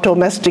bought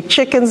domestic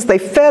chickens,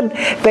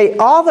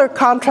 all their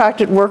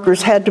contracted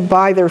workers had to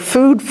buy their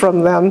food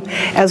from them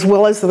as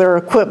well as their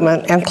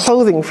equipment and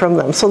clothing from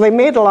them. So they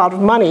made a lot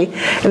of money.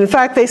 And in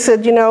fact, they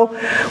said, you know,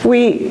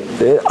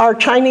 our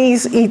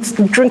Chinese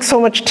drink so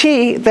much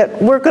tea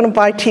that we're going to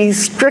buy tea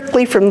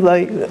strictly from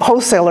the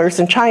wholesalers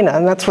in China.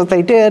 And that's what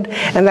they did.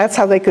 And that's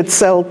how they could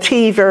sell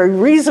tea very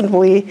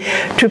reasonably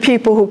to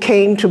people who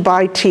came to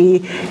buy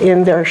tea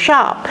in their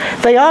shop.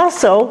 They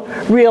also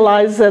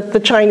realized that the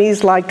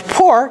Chinese liked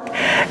pork,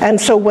 and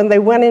so when they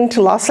went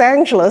into Los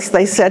Angeles,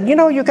 they said, you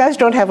know, you guys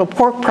don't have a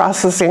pork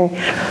processing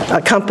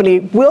company.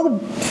 We'll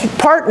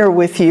partner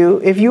with you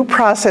if you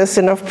process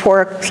enough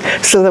pork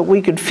so that we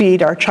could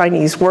feed our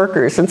Chinese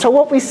workers. And so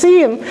what we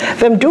see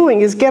them doing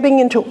is getting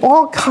into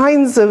all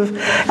kinds of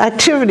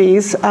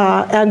activities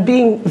and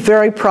being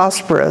very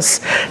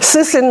prosperous.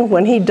 Sisson,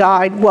 when he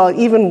died, well,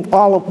 even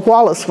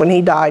Wallace, when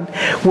he died,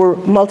 were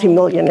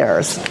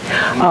multimillionaires.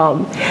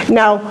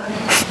 Now,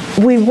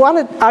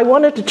 I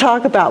wanted to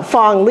talk about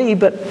Fawn Li,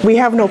 but we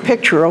have no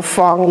picture of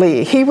Fawn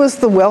Li. He was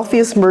the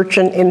wealthiest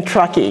merchant in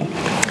Truckee.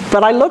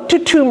 But I looked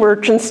at 2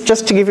 merchants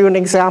just to give you an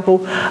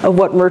example of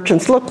what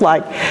merchants look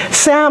like.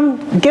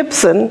 Sam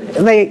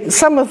Gibson,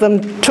 some of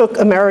them took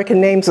American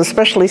names,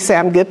 especially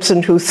Sam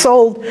Gibson, who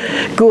sold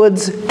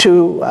goods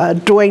to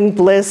Dwayne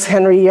Bliss,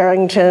 Henry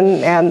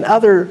Yarrington, and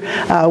other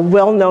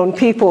well-known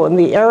people in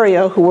the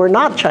area who were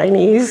not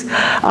Chinese,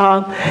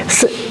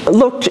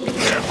 looked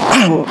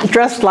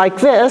dressed like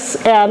this.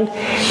 And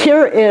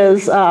here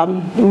is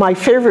my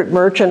favorite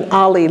merchant,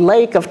 Ali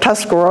Lake of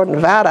Tuscarora,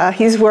 Nevada.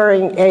 He's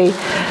wearing a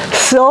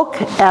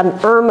silk and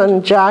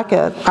ermine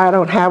jacket. I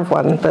don't have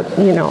one, but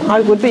you know,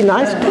 it would be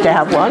nice to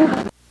have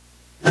one.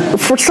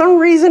 For some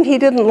reason, he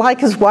didn't like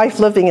his wife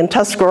living in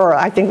Tuscarora.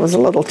 I think it was a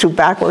little too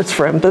backwards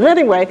for him. But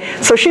anyway,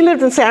 so she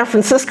lived in San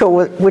Francisco,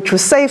 which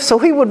was safe, so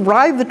he would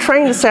ride the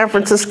train to San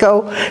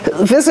Francisco,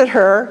 visit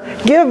her,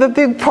 give a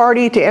big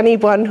party to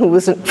anyone who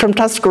was from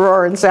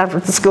Tuscarora in San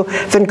Francisco,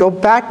 then go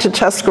back to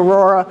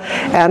Tuscarora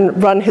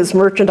and run his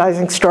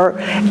merchandising store.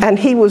 And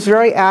he was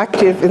very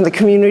active in the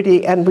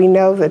community, and we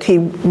know that he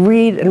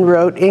read and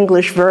wrote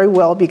English very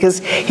well because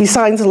he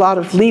signs a lot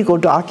of legal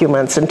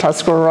documents in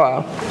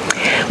Tuscarora.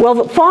 Well,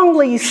 the Fawn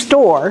Li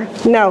store,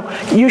 now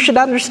you should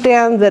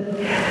understand that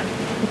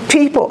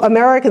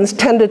Americans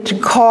tended to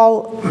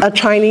call a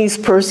Chinese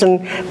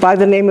person by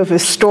the name of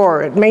his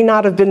store. It may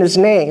not have been his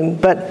name,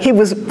 but he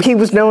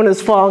was known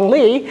as Fawn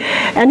Li,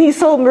 and he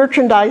sold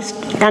merchandise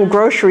and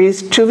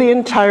groceries to the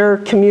entire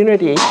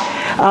community.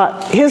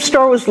 His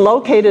store was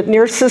located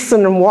near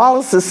Sisson and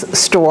Wallace's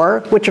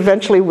store, which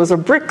eventually was a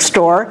brick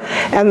store,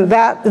 and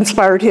that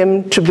inspired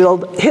him to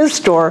build his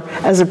store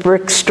as a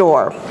brick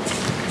store.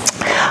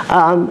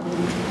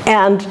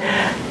 And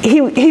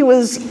he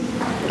was,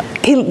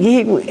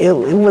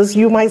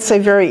 you might say,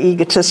 very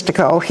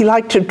egotistical. He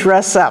liked to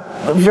dress up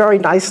very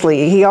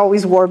nicely. He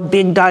always wore a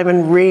big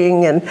diamond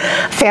ring and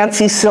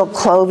fancy silk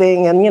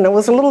clothing, and, you know,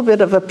 was a little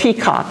bit of a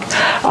peacock.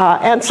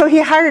 And so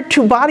he hired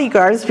 2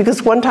 bodyguards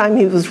because one time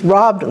he was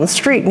robbed on the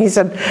street, and he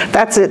said,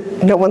 that's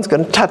it, no one's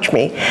going to touch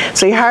me.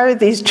 So he hired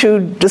these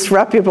 2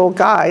 disreputable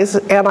guys,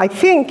 and I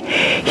think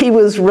he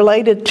was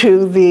related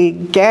to the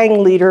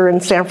gang leader in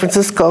San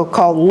Francisco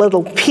called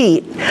Little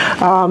Pete,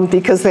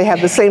 because they had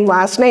the same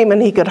last name,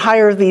 and he could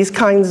hire these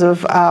kinds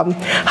of,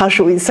 how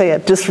should we say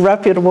it,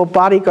 disreputable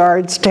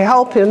bodyguards to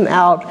help him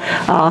out,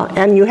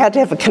 and you had to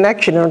have a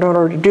connection in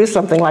order to do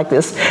something like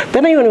this.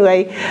 But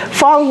anyway,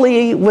 Fawn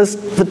Li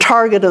was the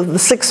target of the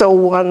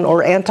 601,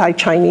 or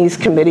anti-Chinese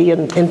committee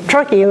in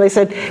Truckee, and they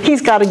said,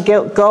 he's got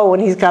to go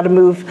and he's got to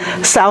move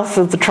south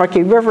of the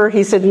Truckee River.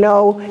 He said,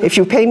 no, if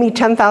you pay me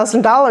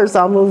 $10,000,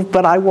 I'll move,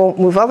 but I won't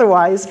move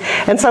otherwise.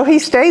 And so he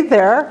stayed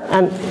there,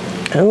 and,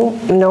 oh,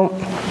 no.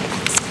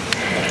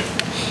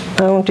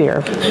 Oh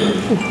dear.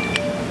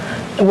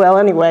 Well,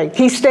 anyway,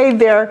 he stayed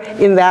there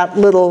in that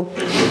little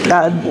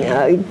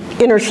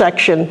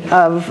intersection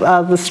of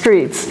the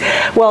streets.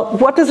 Well,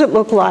 what does it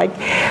look like?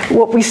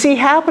 What we see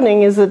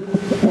happening is that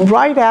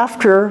right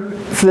after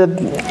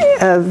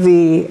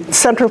the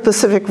Central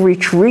Pacific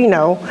reached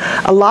Reno,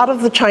 a lot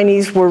of the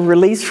Chinese were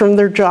released from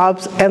their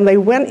jobs and they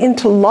went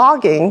into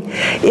logging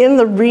in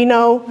the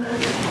Reno,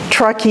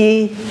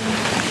 Truckee,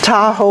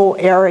 Tahoe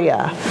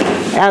area.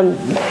 And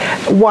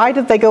why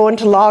did they go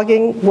into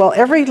logging? Well,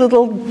 every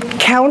little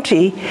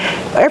county,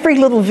 every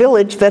little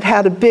village that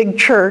had a big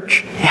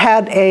church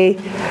had a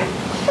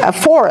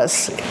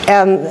forest,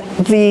 and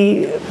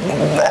the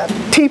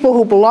people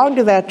who belonged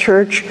to that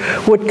church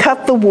would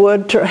cut the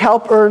wood to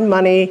help earn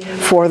money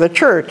for the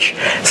church.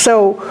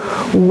 So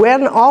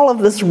when all of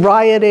this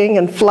rioting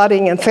and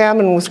flooding and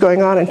famine was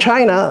going on in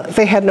China,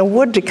 they had no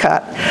wood to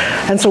cut.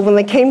 And so when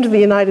they came to the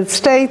United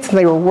States and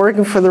they were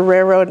working for the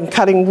railroad and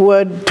cutting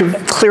wood to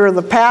clear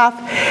the path,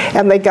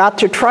 and they got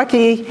to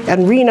Truckee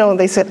and Reno and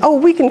they said, oh,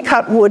 we can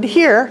cut wood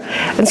here.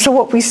 And so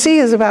what we see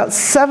is about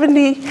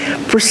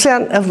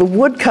 70% of the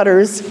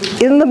woodcutters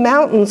in the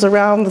mountains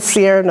around the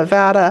Sierra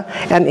Nevada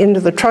and into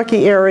the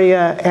Truckee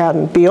area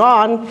and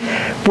beyond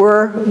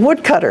were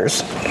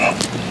woodcutters.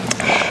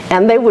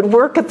 And they would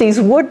work at these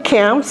wood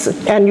camps,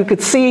 and you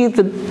could see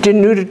the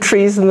denuded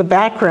trees in the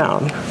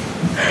background.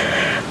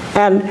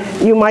 And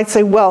you might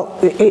say, well,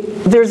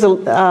 there's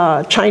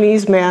a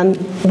Chinese man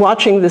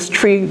watching this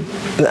tree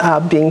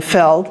being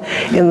felled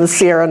in the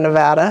Sierra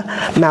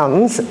Nevada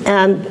mountains,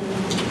 and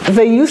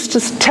they used to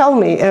tell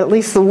me, at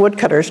least the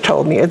woodcutters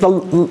told me, the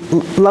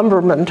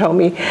lumbermen told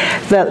me,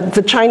 that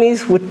the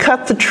Chinese would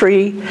cut the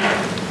tree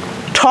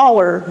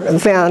taller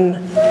than,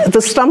 the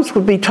stumps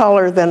would be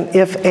taller than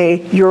if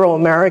a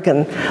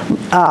Euro-American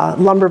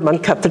lumberman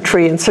cut the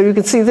tree. And so you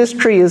can see this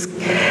tree is,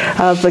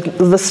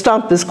 the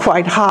stump is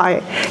quite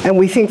high, and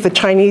we think the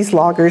Chinese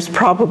loggers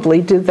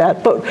probably did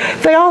that. But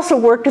they also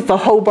worked at the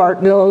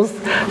Hobart Mills,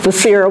 the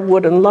Sierra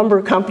Wood and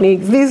Lumber Company.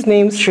 These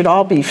names should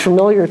all be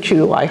familiar to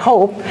you, I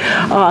hope.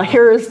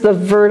 Here is the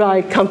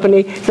Verdi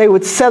Company. They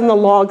would send the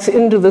logs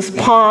into this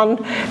pond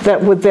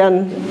that would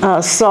then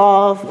the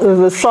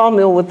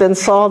sawmill would then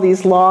saw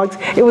these logs.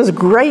 It was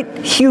great,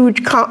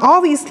 huge,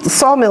 all these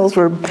sawmills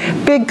were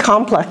big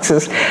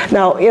complexes.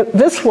 Now,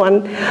 this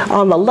one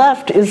on the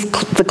left is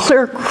the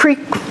Clear Creek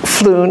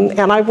flume,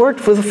 and I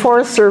worked with the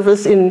Forest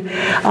Service in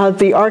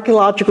the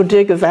archaeological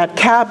dig of that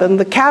cabin.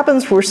 The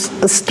cabins were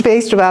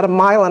spaced about 1.5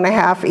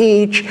 miles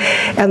each,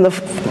 and the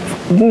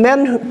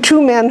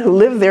two men who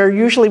lived there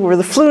usually were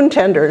the flume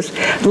tenders.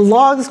 The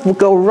logs would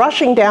go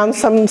rushing down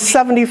some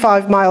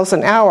 75 miles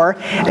an hour,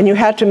 and you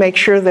had to make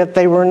sure that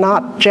they were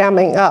not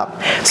jamming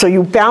up. So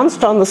you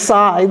bounced on the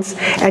sides,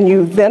 and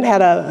you then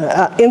had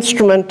an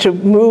instrument to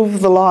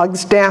move the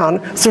logs down.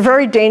 It's a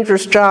very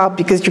dangerous job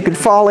because you could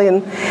fall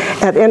in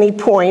at any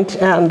point,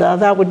 and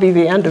that would be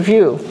the end of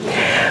you.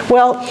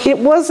 Well, it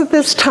was at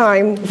this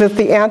time that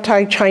the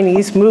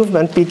anti-Chinese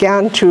movement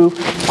began to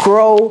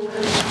grow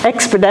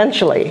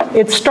exponentially.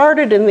 It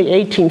started in the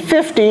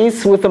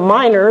 1850s with the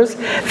miners,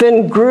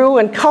 then grew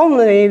and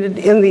culminated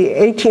in the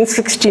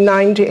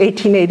 1869 to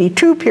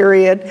 1882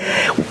 period,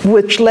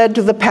 which led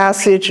to the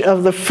passage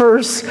of the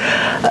first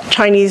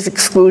Chinese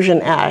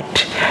Exclusion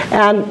Act.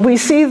 And we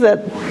see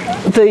that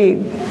the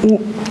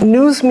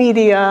news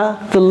media,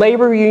 the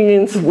labor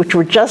unions, which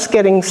were just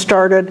getting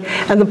started,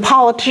 and the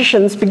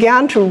politicians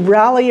began to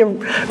rally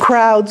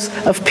crowds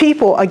of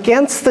people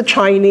against the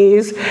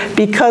Chinese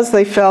because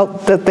they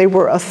felt that they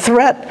were a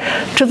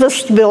threat to the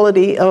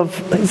stability of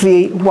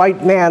the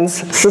white man's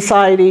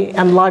society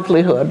and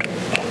livelihood.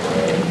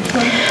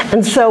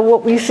 And so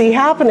what we see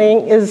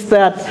happening is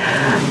that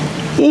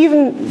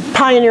even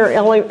pioneer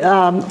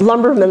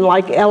lumbermen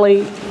like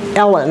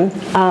Ellen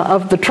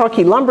of the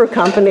Truckee Lumber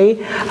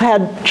Company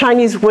had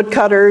Chinese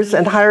woodcutters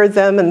and hired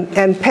them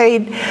and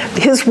paid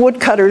his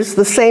woodcutters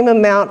the same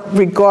amount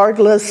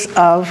regardless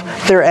of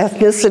their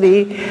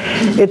ethnicity.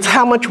 It's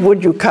how much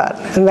wood you cut,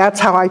 and that's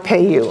how I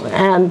pay you.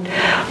 And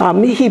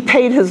he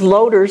paid his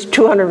loaders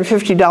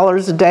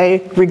 $250 a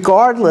day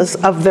regardless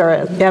of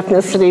their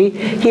ethnicity.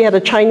 He had a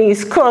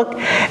Chinese cook,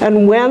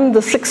 and when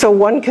the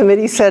 601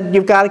 committee said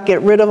you've got to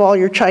get rid of all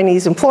your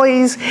Chinese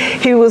employees,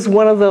 he was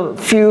one of the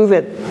few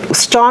that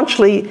staunchly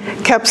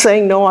kept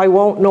saying, no, I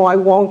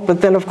won't,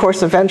 but then of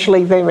course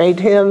eventually they made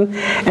him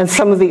and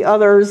some of the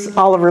others,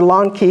 Oliver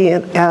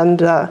Lonke and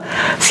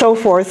so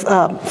forth,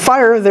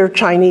 fire their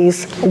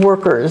Chinese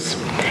workers.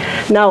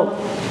 Now,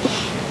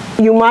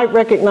 you might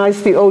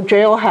recognize the old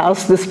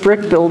jailhouse, this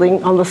brick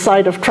building on the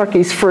site of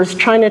Truckee's first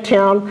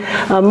Chinatown.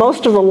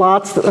 Most of the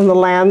lots and the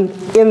land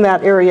in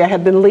that area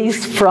had been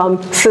leased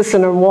from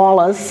Sisson and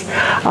Wallace.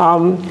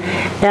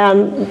 And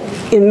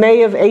in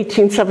May of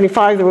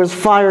 1875, there was a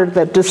fire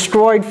that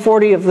destroyed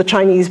 40 of the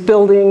Chinese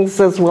buildings,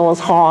 as well as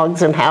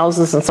hogs and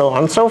houses and so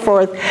on and so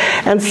forth.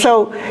 And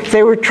so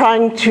they were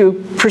trying to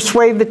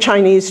persuade the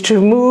Chinese to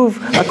move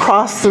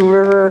across the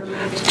river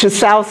to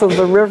south of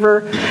the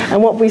river.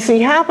 And what we see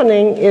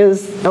happening is,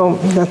 oh,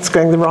 that's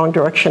going the wrong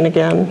direction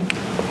again,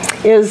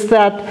 is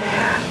that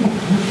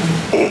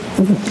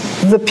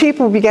the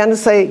people began to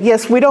say,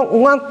 yes, we don't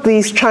want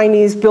these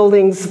Chinese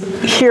buildings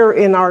here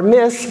in our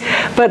midst,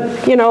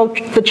 but you know,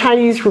 the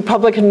Chinese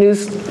Republican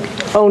News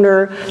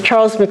owner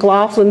Charles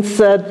McLaughlin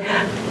said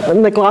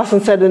in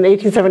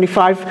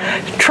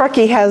 1875,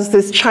 Truckee has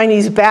this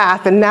Chinese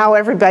bath and now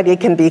everybody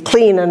can be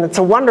clean and it's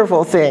a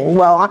wonderful thing.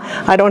 Well,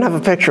 I don't have a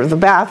picture of the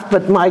bath,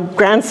 but my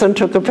grandson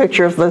took a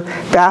picture of the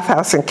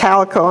bathhouse in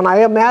Calico, and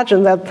I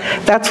imagine that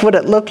that's what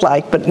it looked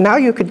like. But now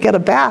you could get a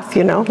bath,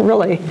 you know,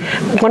 really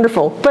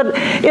wonderful. But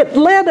it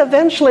led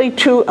eventually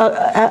to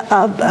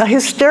a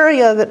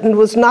hysteria that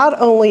was not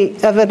only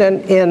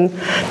evident in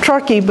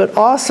Truckee, but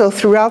also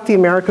throughout the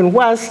American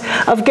West,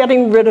 of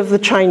getting rid of the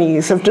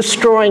Chinese, of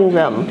destroying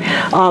them.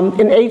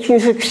 In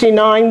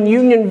 1869,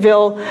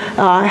 Unionville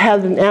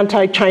had an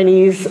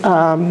anti-Chinese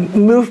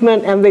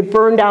movement, and they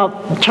burned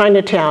out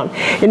Chinatown.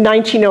 In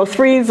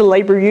 1903, the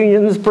labor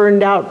unions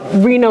burned out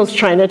Reno's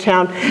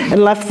Chinatown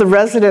and left the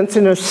residents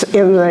in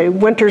the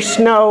winter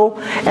snow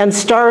and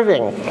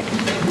starving.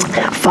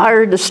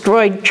 Fire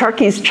destroyed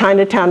Truckee's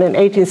Chinatown in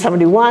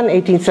 1871,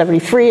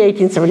 1873,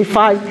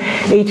 1875,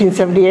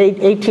 1878,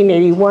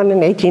 1881,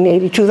 and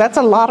 1882. That's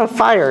a lot of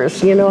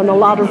fires, you know, and a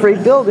lot of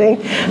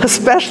rebuilding,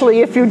 especially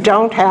if you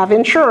don't have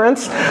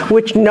insurance,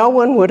 which no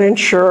one would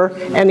insure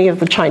any of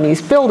the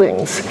Chinese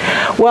buildings.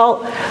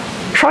 Well,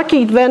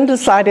 Truckee then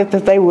decided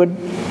that they would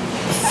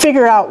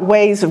figure out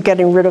ways of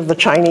getting rid of the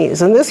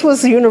Chinese. And this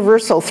was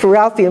universal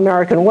throughout the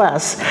American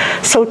West.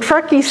 So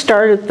Truckee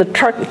started the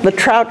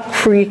Trout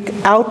Creek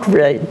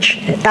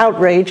outrage in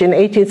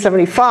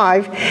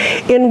 1875,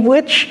 in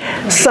which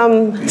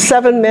some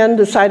 7 men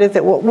decided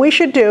that what we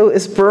should do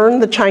is burn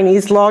the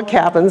Chinese log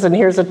cabins. And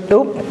here's a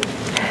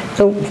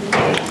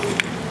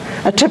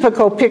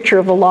typical picture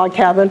of a log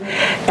cabin,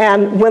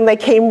 and when they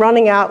came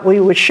running out, we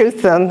would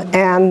shoot them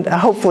and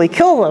hopefully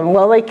kill them.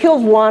 Well, they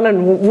killed one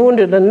and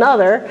wounded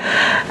another,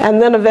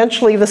 and then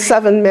eventually the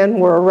 7 men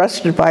were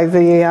arrested by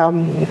the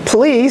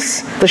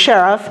police, the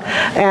sheriff,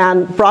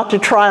 and brought to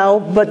trial.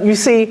 But you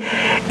see,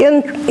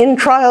 in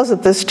trials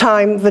at this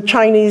time, the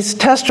Chinese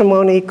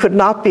testimony could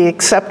not be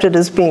accepted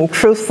as being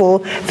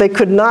truthful. They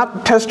could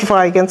not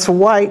testify against a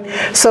white.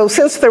 So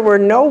since there were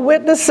no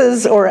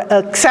witnesses or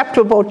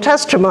acceptable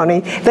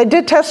testimony, they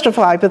did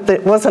testify, but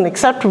it wasn't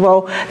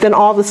acceptable, then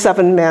all the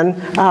 7 men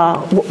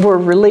were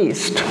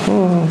released.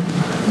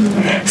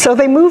 So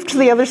they moved to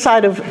the other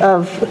side of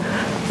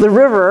the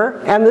river,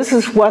 and this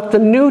is what the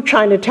new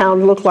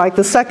Chinatown looked like,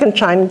 the second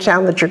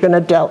Chinatown that you're going to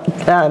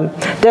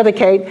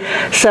dedicate.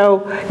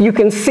 So you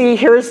can see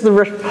here's the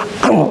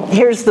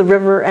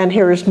river and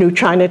here's New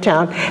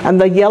Chinatown,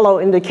 and the yellow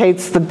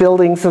indicates the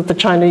buildings that the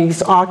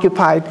Chinese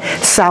occupied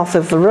south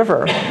of the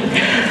river.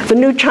 The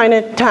new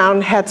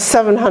Chinatown had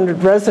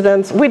 700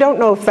 residents. We don't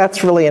know if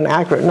that's really an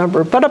accurate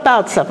number, but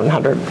about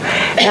 700.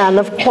 And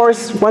of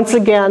course, once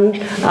again,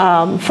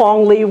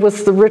 Fawn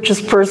was the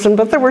richest person,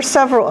 but there were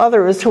several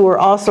others who were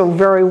also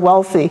very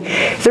wealthy.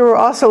 There were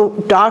also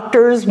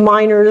doctors,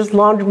 miners,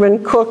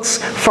 laundrymen, cooks,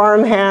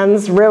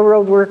 farmhands,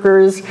 railroad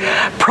workers,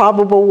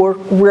 probable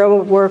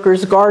railroad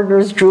workers,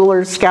 gardeners,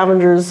 jewelers,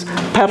 scavengers,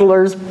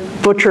 peddlers,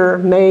 butcher,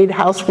 maid,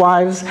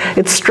 housewives.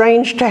 It's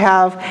strange to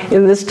have,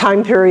 in this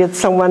time period,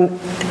 someone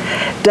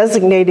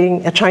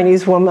designating a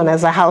Chinese woman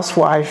as a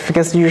housewife,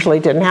 because it usually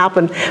didn't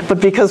happen,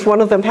 but because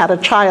one of them had a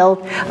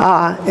child,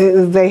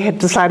 they had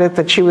decided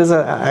that she was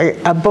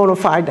a bona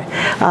fide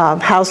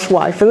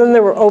housewife. And then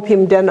there were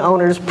opium den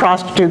owners,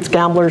 prostitutes,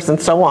 gamblers, and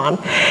so on.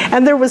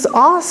 And there was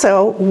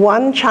also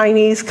one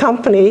Chinese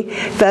company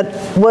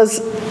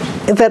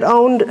that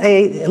owned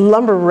a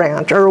lumber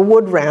ranch, or a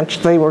wood ranch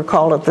they were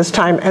called at this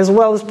time, as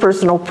well as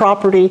personal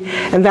property,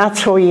 and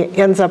that's how he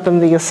ends up in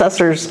the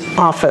assessor's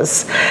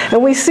office.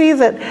 And we see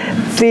that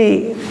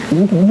the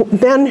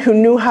men who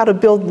knew how to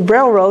build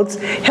railroads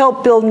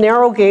helped build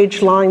narrow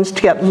gauge lines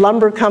to get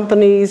lumber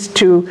companies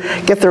to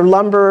get their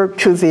lumber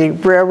to the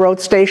railroad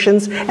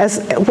stations,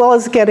 as well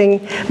as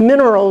getting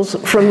minerals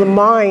from the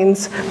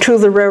mines to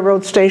the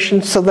railroad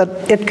stations so that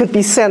it could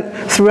be sent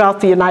throughout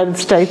the United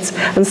States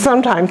and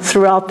sometimes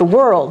throughout the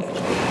world.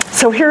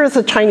 So here is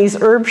a Chinese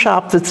herb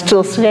shop that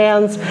still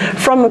stands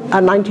from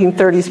a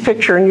 1930s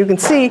picture, and you can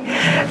see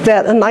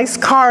that a nice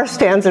car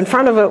stands in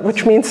front of it,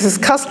 which means his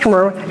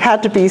customer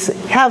had to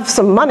have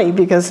some money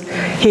because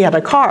he had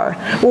a car.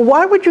 Well,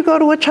 why would you go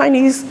to a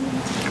Chinese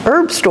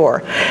herb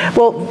store?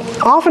 Well,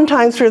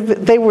 oftentimes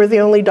they were the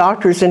only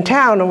doctors in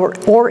town,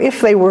 or if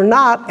they were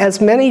not,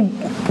 as many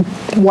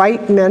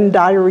white men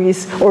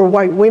diaries or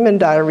white women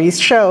diaries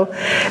show,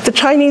 the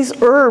Chinese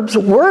herbs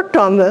worked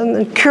on them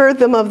and cured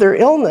them of their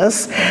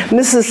illness.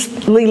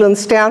 Mrs. Leland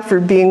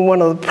Stanford being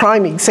one of the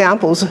prime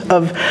examples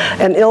of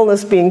an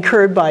illness being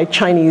cured by a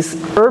Chinese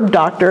herb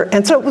doctor.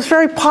 And so it was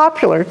very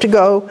popular to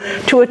go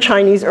to a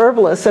Chinese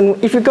herbalist.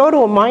 And if you go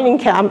to a mining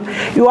camp,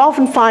 you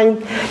often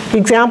find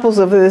examples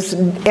of this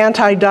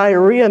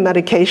anti-diarrhea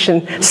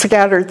medication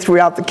scattered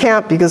throughout the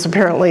camp, because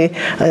apparently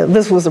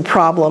this was a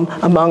problem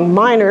among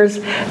miners.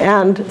 And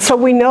And so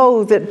we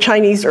know that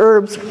Chinese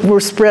herbs were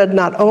spread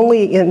not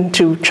only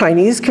into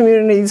Chinese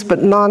communities,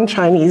 but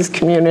non-Chinese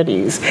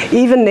communities,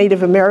 even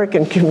Native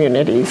American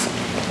communities.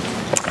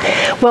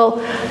 Well,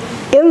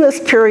 in this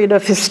period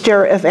of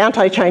hysteria, of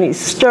anti-Chinese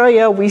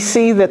hysteria, we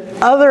see that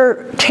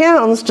other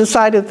towns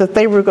decided that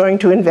they were going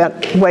to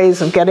invent ways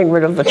of getting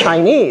rid of the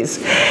Chinese.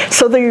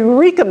 So the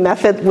Eureka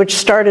method, which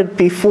started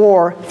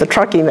before the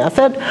Truckee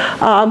method,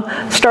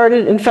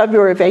 started in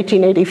February of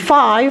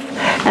 1885,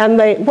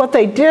 and what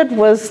they did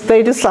was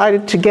they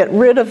decided to get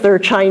rid of their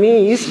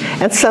Chinese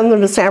and send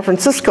them to San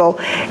Francisco,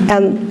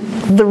 and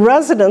the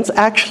residents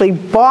actually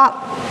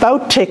bought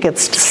boat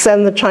tickets to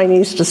send the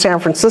Chinese to San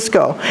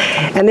Francisco.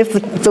 And if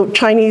the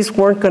Chinese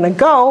weren't going to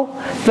go,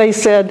 they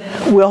said,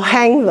 we'll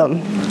hang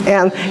them.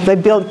 And they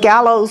built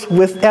gallows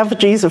with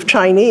effigies of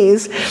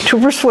Chinese to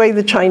persuade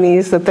the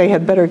Chinese that they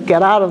had better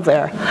get out of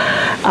there.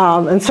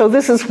 And so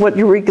this is what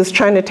Eureka's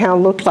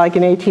Chinatown looked like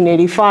in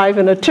 1885,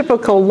 and a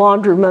typical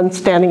laundryman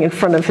standing in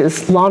front of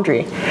his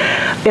laundry.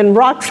 In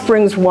Rock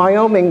Springs,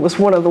 Wyoming was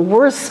one of the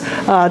worst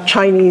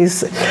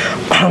Chinese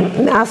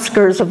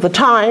massacres of the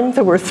time.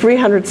 There were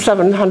 300,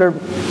 700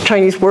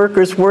 Chinese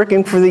workers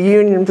working for the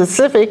Union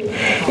Pacific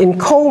in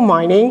coal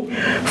mining.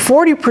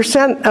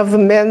 40% of the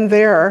men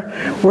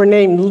there were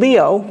named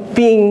Leo,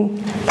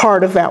 being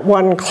part of that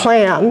one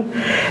clan.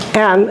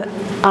 And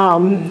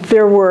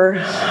there were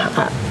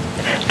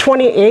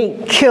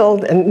 28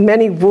 killed and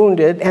many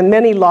wounded, and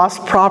many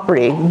lost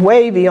property,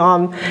 way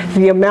beyond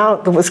the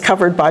amount that was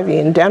covered by the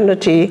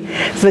indemnity.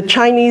 The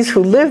Chinese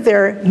who lived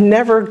there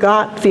never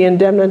got the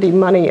indemnity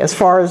money, as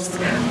far as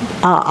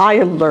I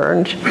had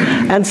learned.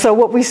 And so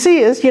what we see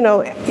is, you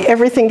know,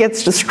 everything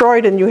gets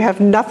destroyed and you have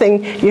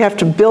nothing, you have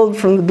to build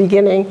from the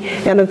beginning,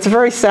 and it's a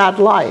very sad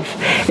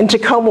life. In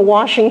Tacoma,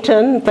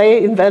 Washington,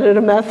 they invented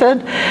a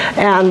method,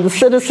 and the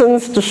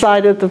citizens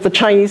decided that the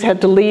Chinese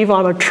had to leave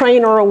on a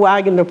train or a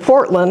wagon to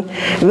Portland,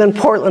 and then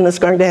Portland is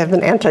going to have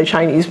an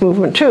anti-Chinese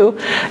movement too.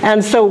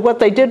 And so what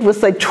they did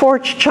was they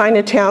torched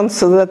Chinatown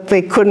so that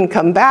they couldn't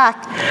come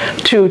back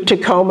to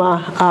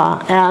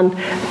Tacoma, and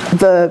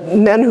the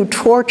men who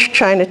torched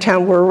Chinatown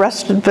were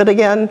arrested, but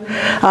again,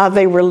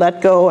 they were let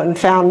go and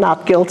found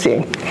not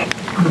guilty.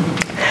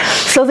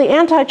 So the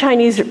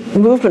anti-Chinese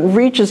movement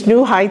reaches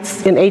new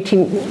heights in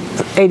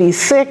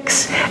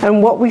 1886,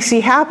 and what we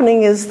see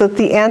happening is that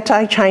the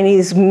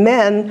anti-Chinese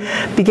men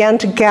began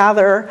to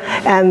gather,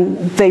 and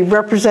they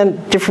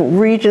represent different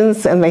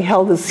regions, and they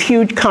held this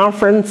huge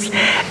conference,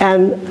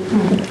 and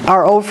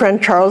our old friend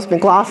Charles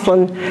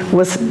McLaughlin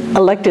was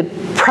elected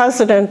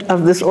president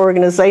of this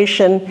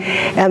organization,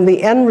 and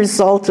the end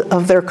result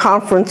of their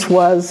conference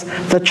was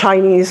the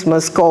Chinese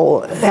must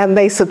go. And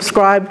they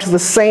subscribed to the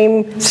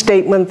same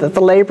statement that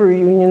the labor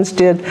unions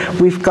did: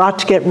 we've got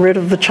to get rid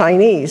of the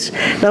Chinese.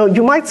 Now,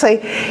 you might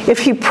say, if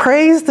he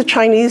praised the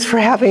Chinese for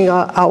having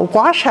a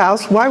wash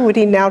house, why would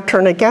he now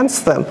turn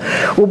against them?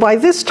 Well, by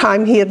this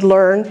time he had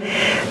learned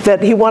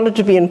that he wanted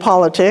to be in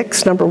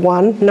politics, number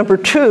one. Number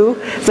two,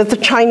 that the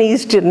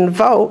Chinese didn't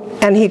vote,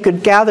 and he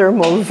could gather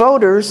more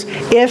voters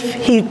if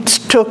he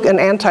took an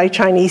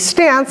anti-Chinese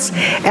stance,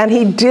 and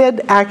he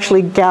did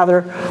actually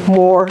gather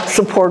more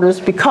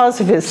supporters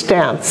because of his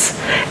stance.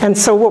 And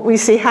so what we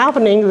see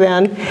happening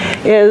then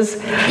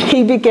is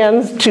he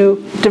begins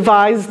to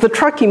devise the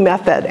Truckee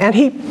method, and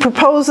he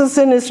proposes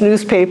in his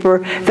newspaper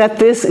that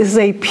this is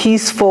a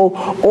peaceful,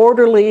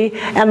 orderly,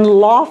 and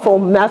lawful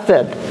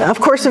method. Of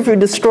course, if you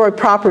destroy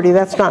property,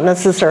 that's not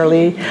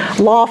necessarily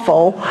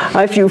lawful.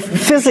 If you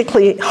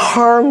physically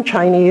harm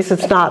Chinese,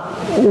 it's not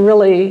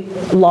really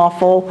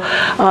lawful.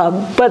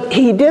 But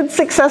he did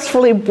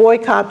successfully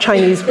boycott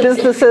Chinese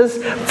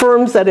businesses,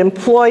 firms that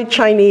employed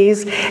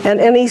Chinese, and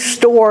any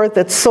store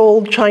that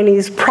sold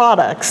Chinese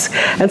products.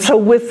 And so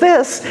with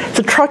this,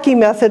 the Truckee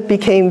method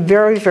became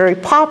very, very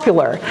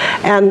popular.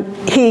 And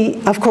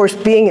he, of course,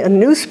 being a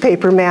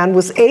newspaper man,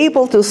 was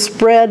able to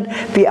spread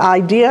the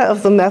idea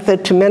of the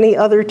method to many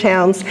other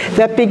towns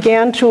that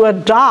began to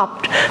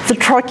adopt the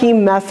Truckee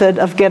method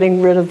of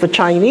getting rid of the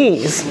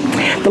Chinese.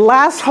 The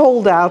last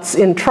holdouts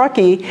in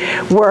Truckee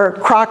were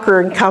Crocker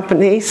and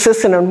Company,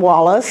 Sisson and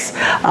Wallace,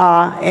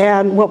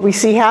 and what we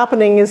see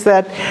happening is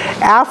that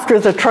after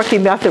the Truckee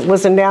method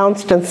was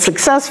announced and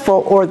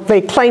successful, or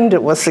they claimed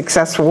it was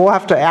successful, we'll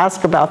have to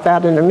ask about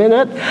that in a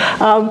minute,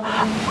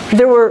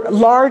 there were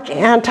large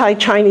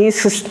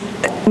anti-Chinese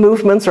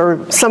movements,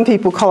 or some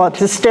people call it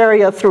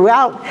hysteria,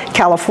 throughout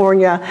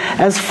California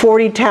as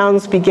 40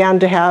 towns began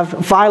to have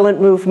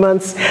violent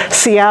movements.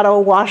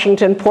 Seattle,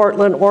 Washington,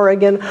 Portland,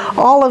 Oregon,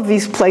 all of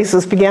these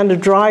places began to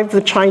drive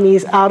the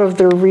Chinese out of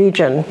their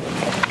region.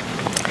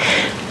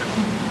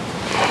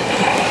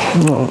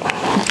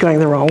 Going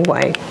the wrong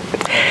way.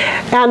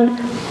 And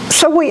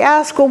So we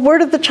ask, well, where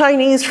did the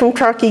Chinese from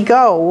Truckee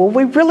go? Well,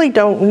 we really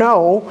don't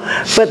know,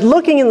 but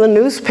looking in the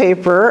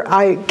newspaper,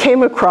 I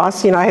came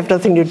across, I have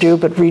nothing to do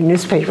but read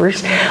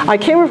newspapers. I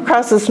came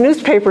across this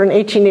newspaper in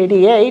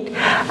 1888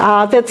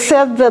 that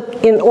said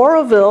that in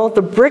Oroville,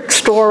 the brick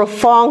store of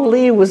Fawn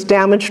Lee was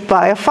damaged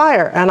by a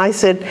fire. And I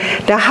said,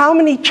 now how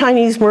many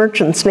Chinese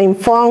merchants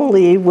named Fawn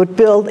Lee would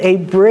build a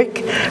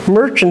brick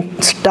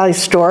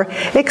merchandise store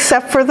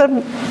except for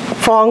the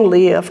Fawn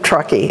Lee of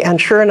Truckee? And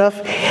sure enough,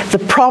 the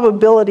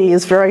probability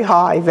is very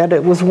high that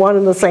it was one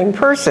and the same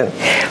person.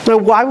 Now,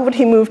 why would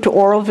he move to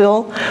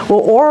Oroville? Well,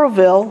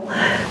 Oroville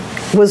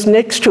was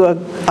next to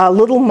a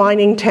little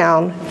mining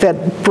town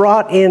that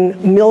brought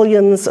in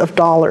millions of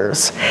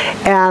dollars.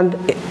 And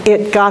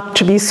it got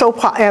to be so,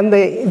 and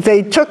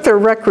they took their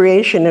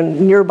recreation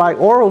in nearby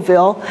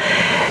Oroville,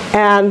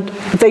 and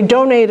they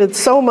donated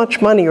so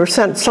much money or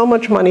sent so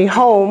much money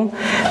home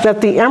that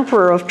the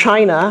Emperor of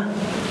China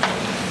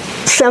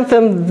sent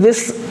them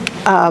this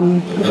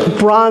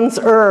bronze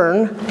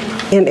urn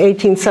in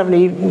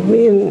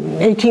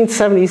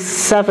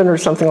 1877 or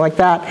something like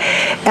that,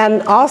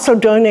 and also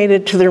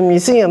donated to their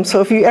museum. So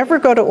if you ever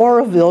go to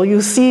Oroville, you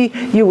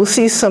will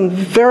see some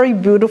very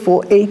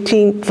beautiful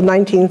 18th,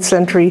 19th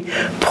century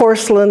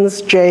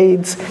porcelains,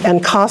 jades,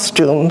 and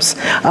costumes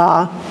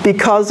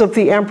because of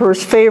the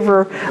emperor's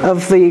favor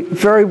of the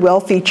very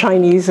wealthy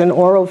Chinese in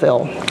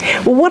Oroville.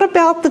 Well, what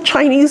about the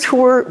Chinese who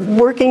were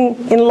working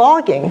in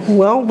logging?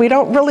 Well, we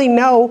don't really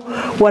know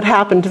what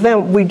happened to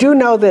them. We do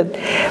know that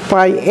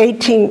by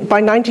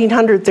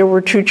 1900 there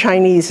were 2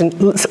 Chinese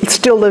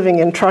still living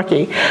in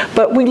Truckee.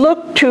 But we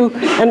looked to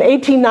an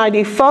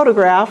 1890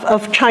 photograph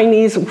of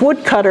Chinese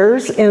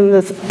woodcutters in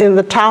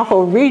the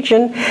Tahoe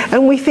region,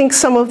 and we think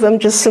some of them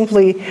just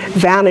simply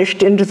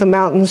vanished into the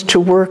mountains to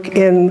work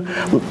in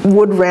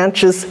wood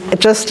ranches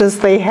just as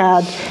they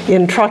had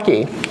in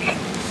Truckee.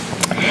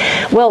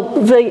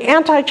 Well, the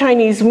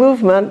anti-Chinese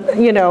movement,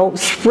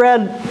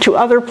 spread to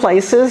other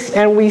places,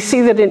 and we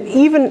see that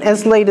even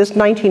as late as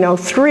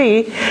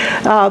 1903,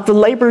 the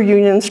labor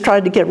unions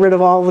tried to get rid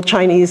of all the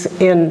Chinese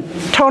in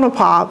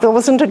Tonopah. That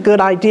wasn't a good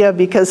idea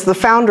because the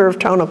founder of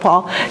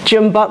Tonopah,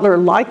 Jim Butler,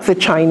 liked the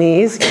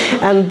Chinese,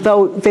 and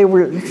though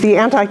the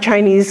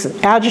anti-Chinese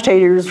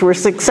agitators were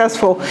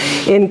successful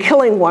in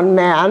killing one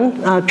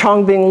man,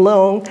 Chung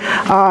Bing-lung,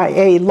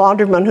 a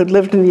launderman who'd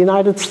lived in the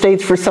United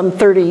States for some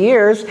 30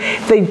 years,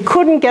 they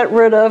couldn't get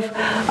rid of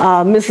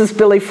Mrs.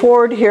 Billy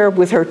Ford here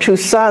with her 2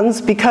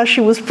 sons because she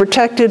was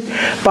protected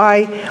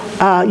by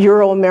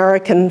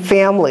Euro-American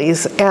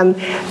families. And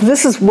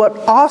this is what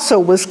also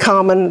was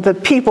common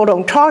that people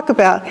don't talk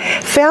about.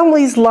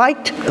 Families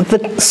liked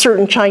the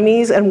certain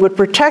Chinese and would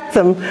protect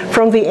them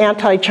from the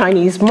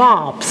anti-Chinese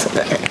mobs.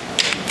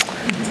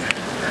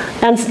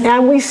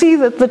 And we see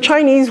that the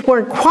Chinese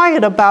weren't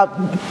quiet about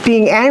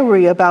being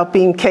angry about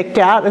being kicked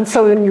out, and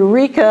so in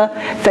Eureka,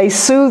 they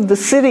sued the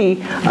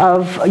city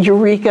of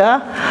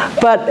Eureka,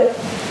 but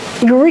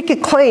Eureka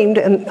claimed,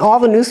 and all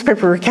the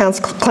newspaper accounts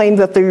claimed,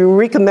 that the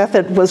Eureka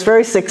method was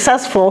very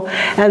successful,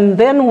 and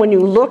then when you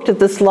looked at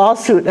this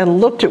lawsuit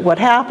and looked at what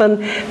happened,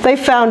 they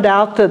found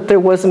out that there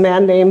was a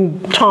man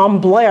named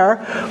Tom Blair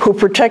who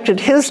protected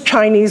his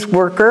Chinese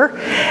worker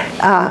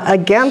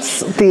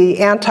against the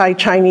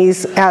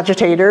anti-Chinese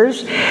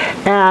agitators,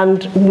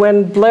 and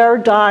when Blair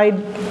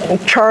died,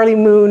 Charlie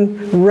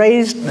Moon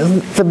raised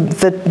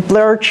the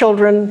Blair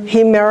children.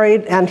 He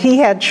married, and he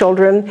had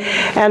children,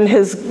 and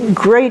his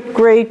great,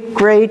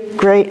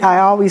 I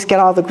always get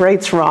all the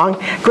greats wrong,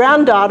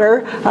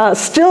 granddaughter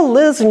still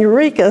lives in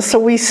Eureka, so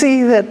we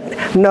see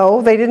that,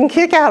 no, they didn't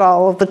kick out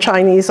all of the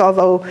Chinese,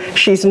 although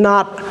she's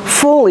not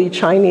fully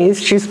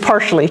Chinese, she's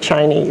partially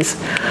Chinese.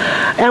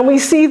 And we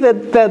see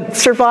that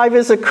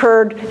survivors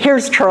occurred,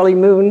 here's Charlie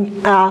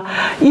Moon,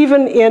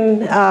 even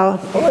in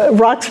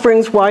Rock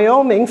Springs,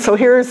 Wyoming, so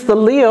here's the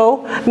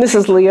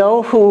Mrs.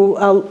 Leo, who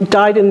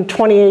died in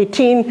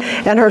 2018,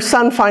 and her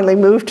son finally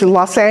moved to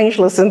Los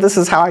Angeles, and this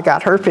is how I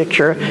got her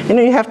picture.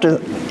 You have to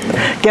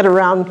get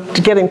around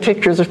to getting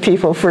pictures of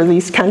people for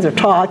these kinds of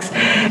talks.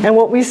 And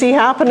what we see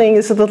happening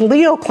is that the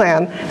Leo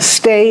clan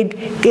stayed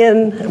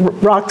in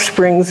Rock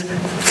Springs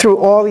through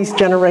all these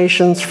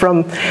generations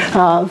from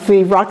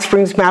the Rock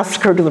Springs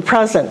massacre to the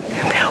present.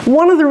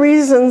 One of the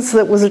reasons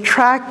that was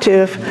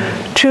attractive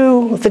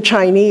to the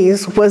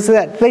Chinese was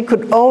that they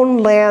could own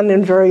land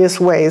in various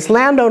ways.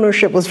 Land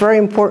ownership was very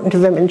important to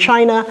them in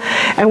China,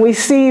 and we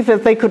see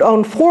that they could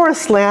own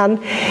forest land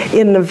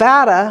in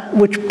Nevada,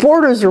 which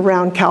borders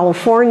around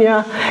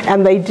California,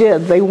 and they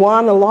did. They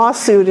won a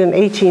lawsuit in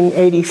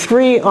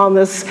 1883 on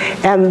this,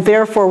 and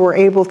therefore were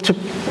able to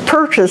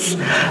purchase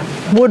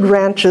wood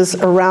ranches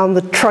around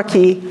the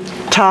Truckee,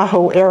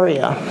 Tahoe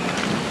area.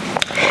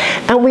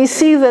 And we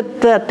see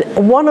that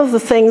one of the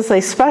things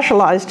they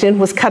specialized in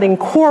was cutting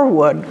core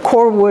wood.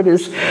 Core wood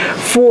is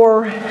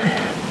 4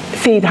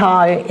 feet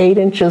high, 8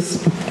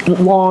 inches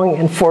long,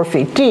 and 4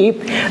 feet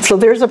deep. So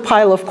there's a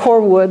pile of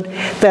core wood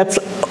that's,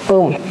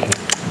 oh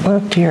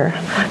dear,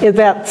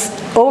 that's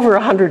over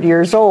 100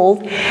 years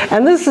old.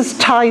 And this is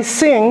Tai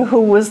Sing,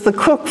 who was the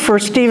cook for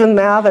Stephen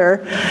Mather,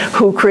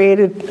 who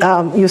created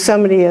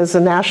Yosemite as a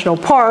national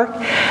park.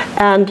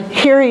 And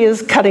here he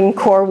is cutting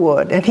core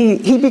wood. And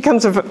he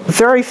becomes a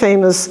very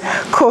famous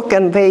cook,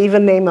 and they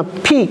even name a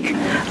peak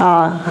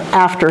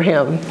after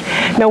him.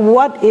 Now,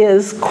 what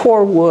is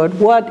core wood?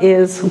 What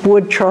is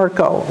wood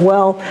charcoal?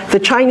 Well, the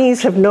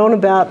Chinese have known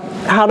about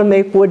how to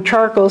make wood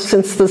charcoal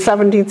since the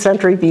 17th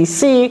century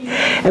BC,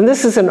 and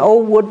this is an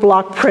old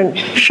woodblock print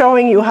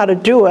showing you how to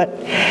do it.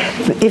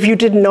 If you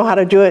didn't know how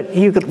to do it,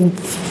 you could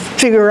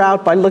figure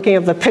out by looking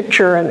at the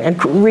picture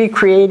and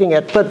recreating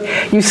it.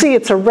 But you see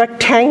it's a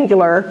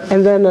rectangular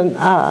and then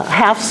a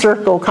half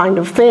circle kind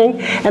of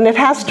thing, and it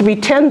has to be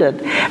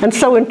tended. And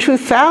so in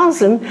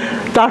 2000,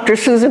 Dr.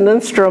 Susan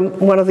Lindstrom,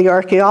 one of the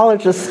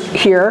archaeologists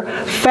here,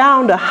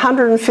 found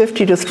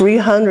 150 to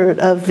 300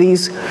 of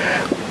these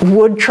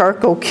wood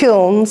charcoal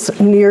kilns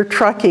near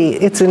Truckee.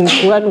 It's in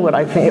Glenwood,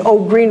 I think,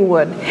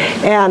 Greenwood.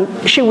 And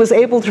she was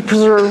able to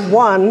preserve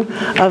one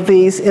of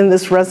these in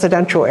this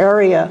residential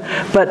area.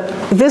 But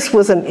this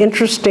was an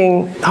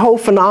interesting whole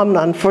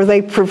phenomenon, for they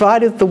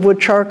provided the wood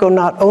charcoal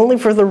not only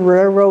for the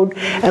railroad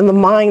and the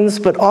mines,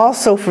 but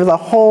also for the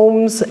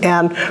homes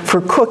and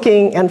for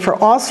cooking and for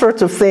all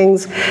sorts of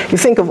things. You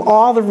think of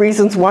all the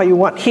reasons why you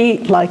want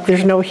heat, like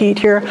there's no heat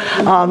here,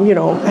 you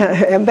know,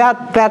 and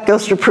that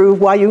goes to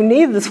prove why you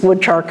need this wood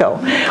charcoal.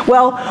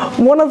 Well,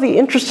 one of the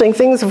interesting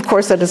things, of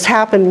course, that has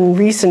happened in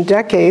recent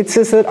decades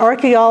is that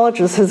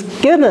archaeologists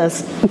have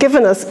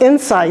given us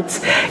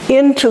insights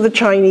into the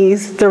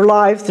Chinese, their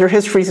lives, their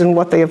histories, and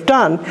what they have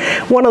done.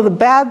 One of the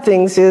bad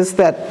things is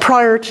that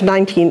prior to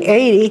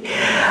 1980,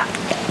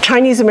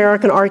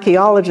 Chinese-American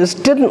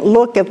archaeologists didn't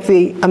look at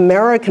the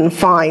American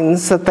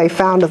finds that they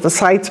found at the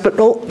sites, but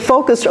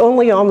focused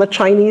only on the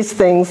Chinese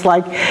things,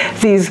 like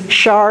these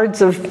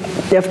shards of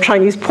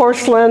Chinese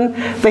porcelain.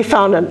 They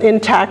found an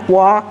intact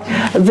wok.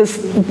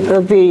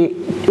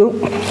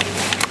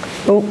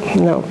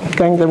 No,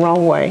 going the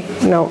wrong way.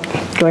 No,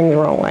 going the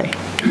wrong way.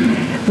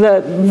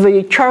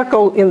 The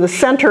charcoal in the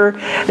center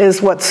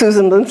is what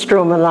Susan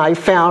Lindstrom and I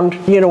found,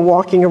 you know,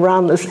 walking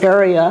around this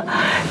area.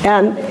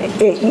 And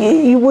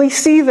we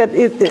see that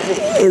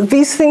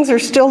these things are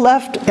still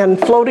left and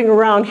floating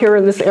around here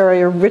in this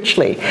area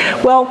richly.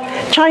 Well,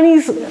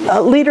 Chinese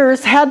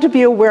leaders had to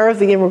be aware of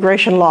the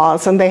immigration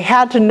laws, and they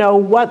had to know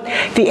what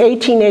the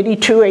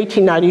 1882,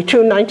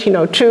 1892,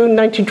 1902,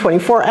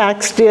 1924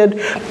 acts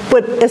did.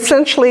 But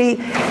essentially,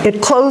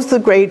 it closed the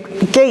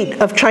great gate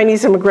of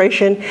Chinese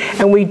immigration,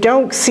 and we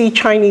don't see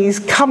Chinese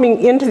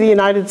coming into the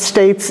United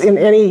States in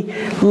any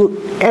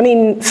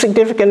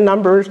significant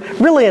numbers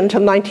really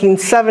until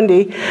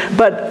 1970,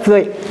 but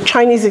the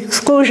Chinese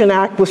Exclusion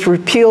Act was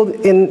repealed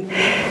in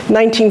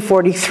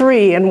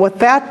 1943, and what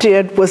that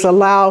did was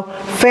allow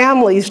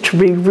families to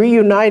be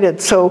reunited.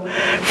 So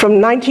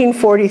from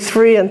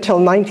 1943 until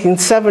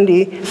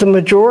 1970, the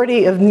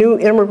majority of new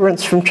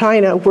immigrants from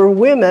China were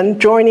women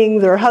joining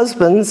their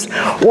husbands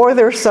or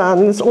their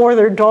sons or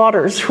their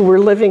daughters who were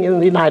living in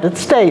the United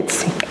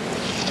States.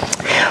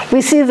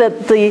 We see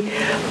that the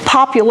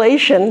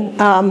population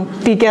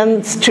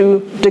begins to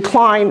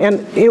decline,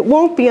 and it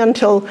won't be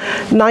until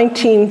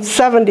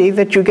 1970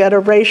 that you get a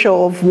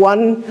ratio of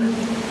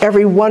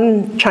every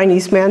one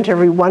Chinese man to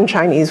every one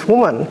Chinese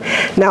woman.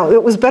 Now,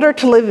 it was better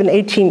to live in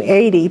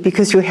 1880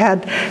 because you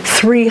had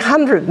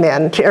 300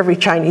 men to every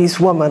Chinese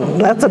woman.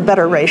 That's a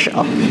better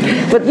ratio.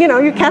 But, you know,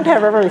 you can't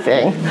have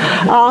everything.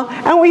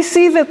 And we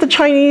see that the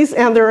Chinese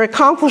and their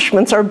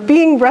accomplishments are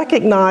being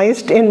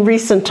recognized in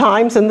recent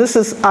times, and this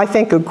is, I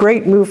think, a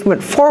great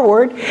movement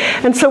forward.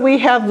 And so we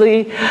have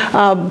the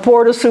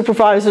Board of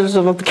Supervisors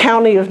of the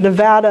County of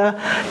Nevada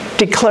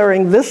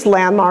declaring this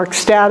landmark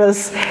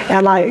status,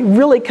 and I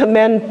really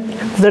commend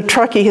the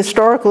Truckee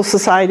Historical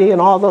Society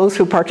and all those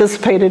who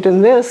participated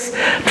in this,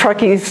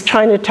 Truckee's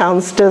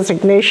Chinatown's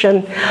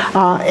designation.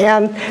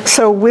 And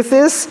so with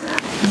this,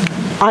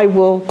 I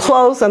will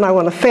close, and I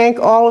want to thank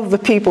all of the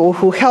people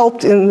who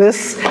helped in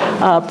this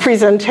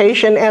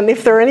presentation. And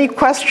if there are any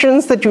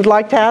questions that you'd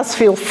like to ask,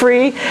 feel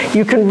free.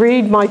 You can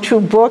read my two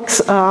books.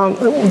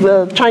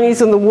 The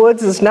Chinese in the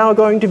Woods is now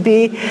going to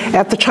be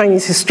at the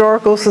Chinese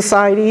Historical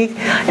Society,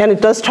 and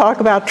it does talk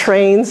about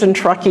trains and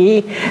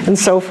Truckee and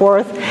so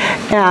forth.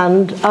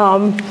 And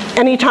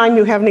anytime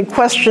you have any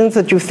questions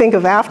that you think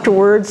of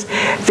afterwards,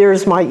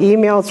 there's my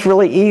email. It's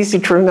really easy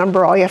to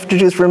remember. All you have to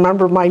do is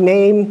remember my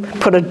name,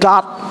 put a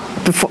dot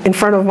in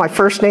front of my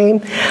first name,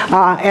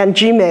 and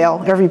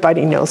Gmail.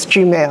 Everybody knows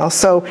Gmail.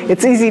 So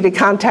it's easy to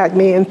contact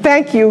me, and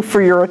thank you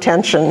for your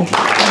attention.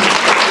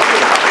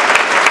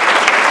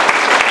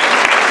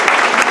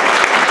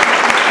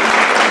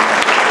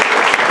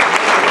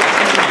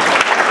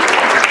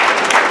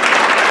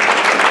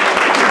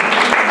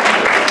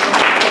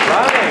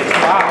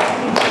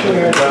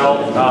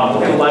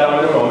 We'll light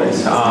on in a moment,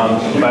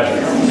 but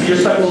for your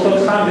special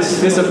focus time,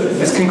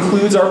 this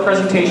concludes our our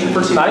presentation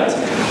for tonight.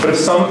 But if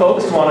some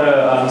folks want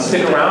to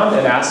stick around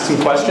and ask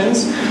some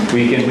questions,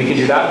 we can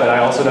do that. But I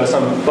also know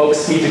some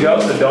folks need to go,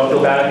 so don't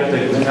feel bad if you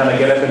have to kind of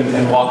get up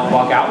and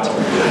walk out.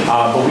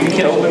 But we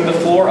can open the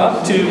floor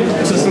up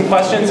to some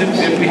questions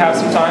if we have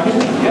some time.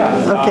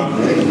 Yeah.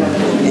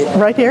 Okay.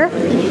 Right here.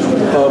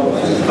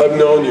 I've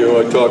known you.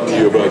 I talked to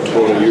you about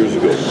 20 years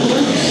ago.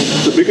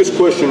 The biggest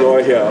question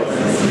I have,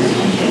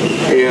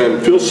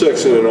 and Phil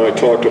Sexton and I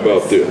talked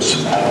about this,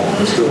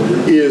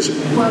 is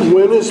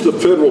when is the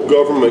federal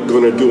government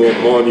going to do a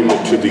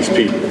monument to these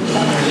people?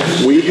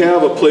 We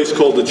have a place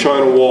called the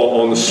China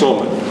Wall on the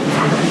summit.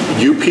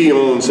 UP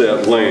owns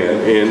that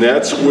land, and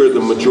that's where the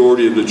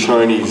majority of the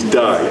Chinese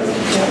died.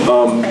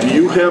 Do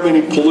you have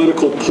any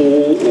political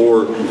pull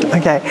or?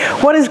 Okay.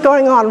 What is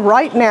going on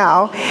right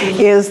now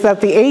is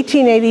that the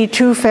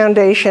 1882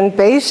 Foundation,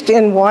 based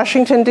in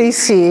Washington,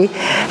 D.C.,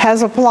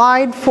 has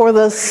applied for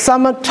the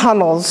summit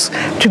tunnels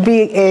to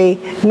be a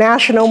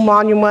national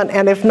monument,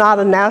 and if not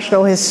a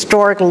national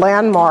historic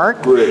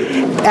landmark. Great.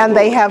 And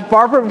they have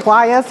Barbara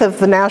Wyeth of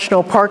the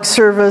National Park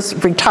Service,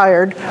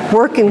 retired,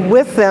 working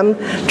with them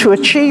to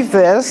achieve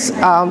this.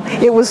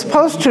 It was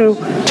supposed to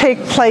take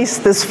place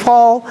this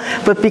fall,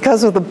 but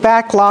because of the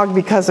backlog,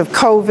 because of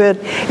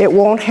COVID, it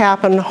won't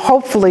happen.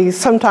 Hopefully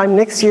sometime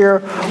next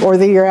year or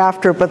the year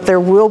after, but there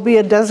will be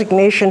a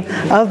designation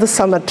of the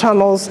summit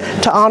tunnels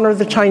to honor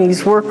the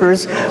Chinese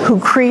workers who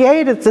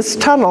created this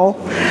tunnel.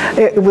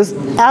 It was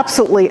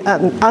absolutely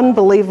an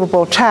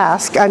unbelievable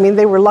task. I mean,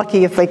 they were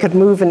lucky if they could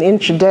move an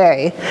inch a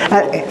day.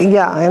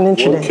 Yeah, an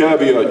inch a day. One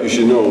caveat you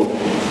should know,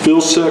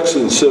 Phil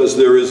Sexton says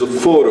there is a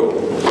photo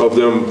of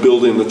them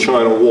building the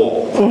China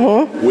Wall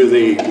with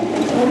a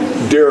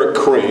derrick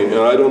crane,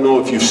 and I don't know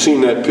if you've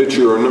seen that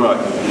picture or not,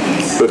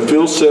 but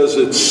Phil says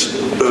it's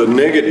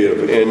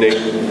negative, and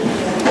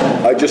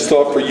I just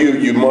thought for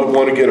you might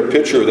want to get a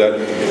picture of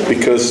that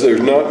because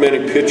there's not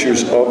many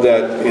pictures of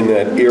that in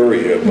that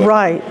area. But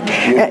right,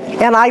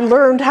 and I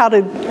learned how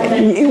to,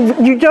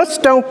 you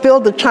just don't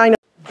build a China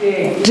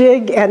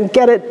dig and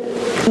get it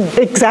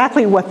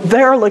exactly what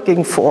they're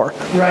looking for,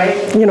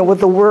 right? You know, with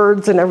the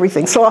words and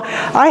everything. So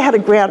I had a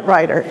grant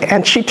writer,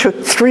 and she took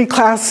 3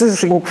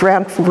 classes in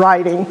grant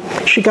writing.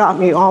 She got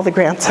me all the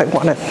grants I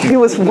wanted. It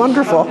was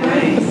wonderful.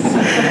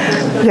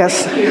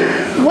 Yes.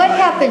 What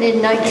happened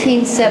in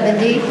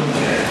 1970?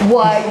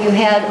 Why you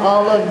had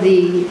all of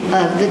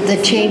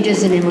the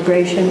changes in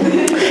immigration?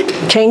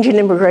 Change in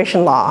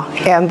immigration law,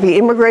 and the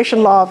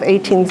immigration law of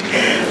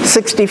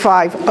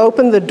 1865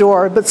 opened the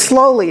door, but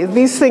slowly.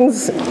 These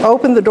things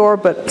open the door,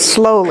 but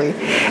slowly.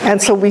 And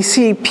so we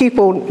see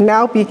people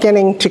now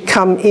beginning to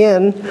come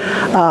in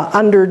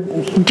under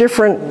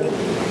different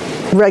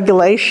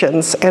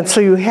regulations, and so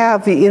you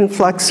have the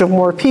influx of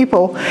more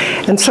people.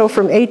 And so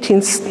from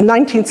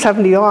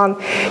 1970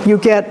 on, you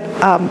get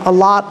a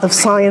lot of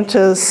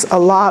scientists, a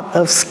lot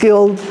of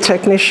skilled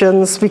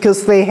technicians,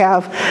 because they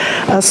have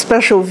a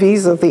special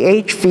visa, the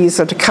H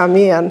visa, to come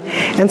in.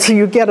 And so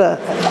you get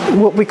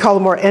what we call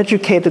a more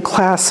educated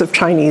class of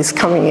Chinese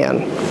coming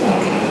in.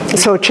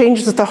 So it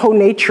changes the whole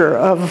nature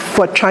of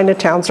what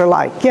Chinatowns are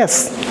like.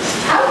 Yes?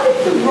 How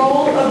did the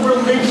role of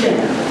religion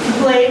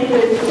play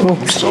with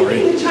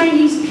keeping the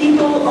Chinese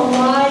people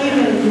alive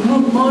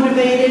and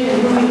motivated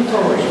and moving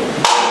forward?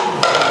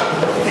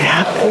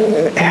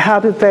 How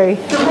did they?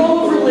 The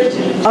role of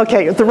religion.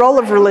 Okay, the role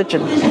of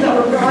religion. Religions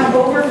that were brought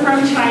over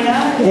from China.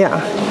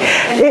 Yeah.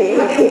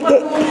 And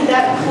what role did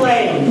that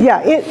play?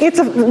 Yeah,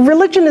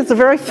 religion is a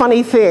very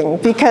funny thing,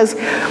 because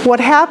what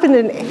happened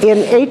in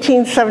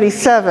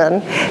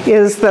 1877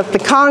 is that the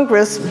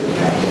Congress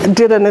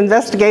did an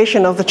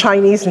investigation of the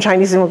Chinese and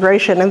Chinese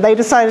immigration, and they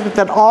decided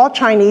that all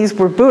Chinese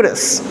were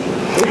Buddhists.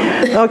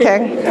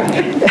 Okay.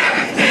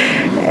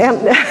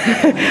 And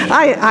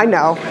I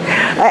know.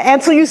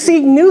 And so you see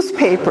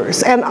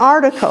newspapers and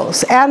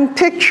articles and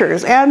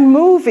pictures and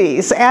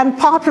movies and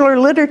popular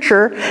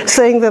literature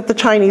saying that the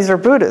Chinese are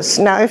Buddhists.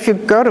 Now, if you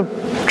go to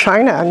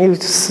China and you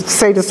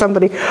say to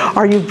somebody,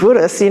 are you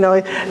Buddhist? You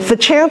know, the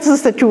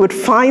chances that you would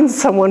find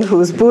someone who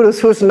is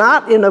Buddhist, who is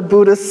not in a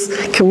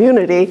Buddhist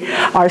community,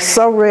 are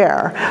so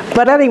rare.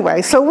 But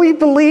anyway, so we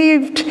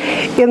believed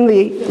in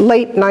the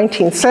late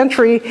 19th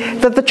century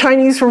that the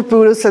Chinese were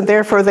Buddhists, and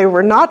therefore they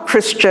were not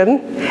Christian,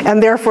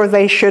 and therefore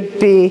they should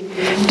be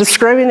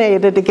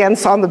discriminated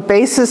against on the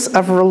basis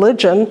of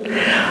religion,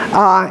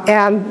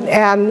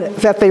 and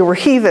that they were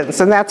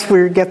heathens, and that's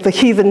where you get the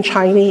heathen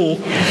Chinese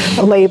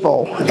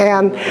label.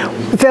 And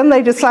then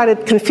they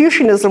decided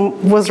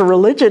Confucianism was a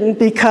religion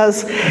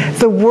because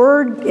the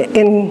word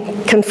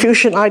in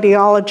Confucian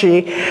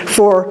ideology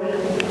for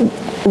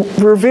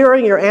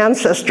revering your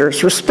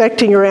ancestors,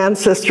 respecting your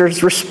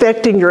ancestors,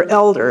 respecting your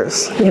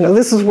elders. You know,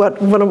 this is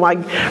what one of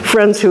my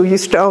friends who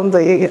used to own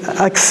the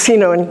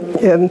casino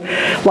in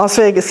Las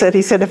Vegas said.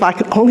 He said, if I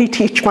could only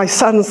teach my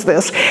sons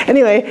this.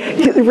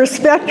 Anyway,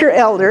 respect your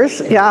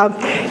elders. Yeah.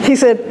 He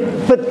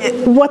said, but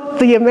what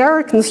the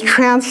Americans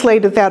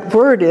translated that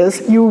word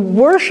is, you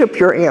worship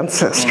your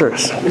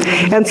ancestors.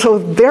 And so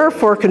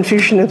therefore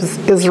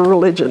Confucianism is a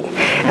religion.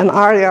 And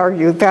I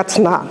argue that's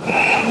not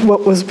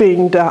what was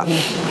being done.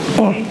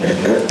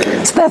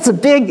 So that's a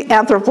big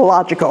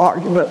anthropological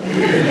argument.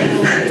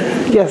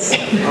 Yes?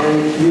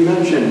 You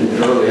mentioned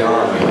early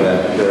on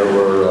that there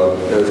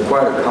was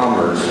quite a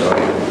commerce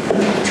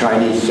of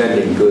Chinese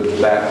sending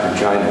goods back to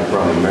China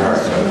from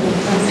America.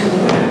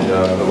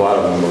 And a lot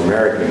of them were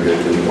American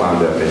goods that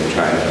wound up in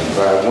China.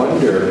 But I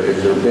wonder,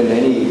 has there been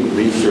any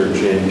research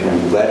into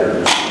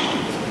letters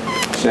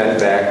sent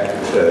back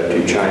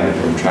to China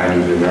from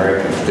Chinese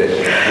Americans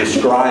that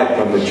describe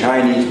from the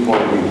Chinese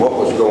point of view what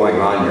was going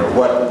on here,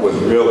 what was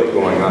really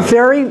going on?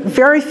 Very,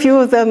 very few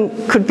of them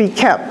could be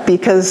kept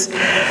because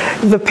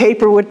the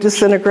paper would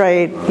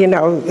disintegrate. You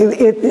know,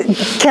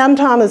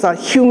 Canton is a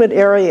humid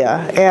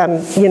area,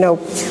 and you know,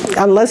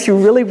 unless you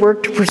really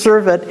work to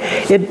preserve it,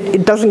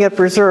 it doesn't get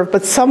preserved.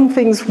 But some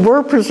things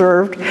were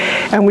preserved,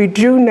 and we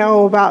do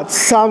know about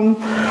some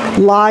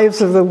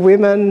lives of the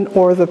women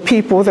or the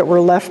people that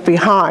were left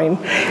behind.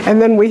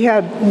 And then we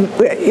had,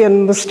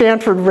 in the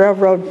Stanford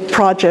Railroad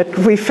project,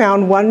 we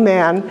found one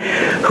man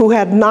who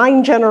had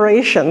 9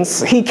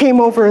 generations. He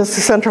came over as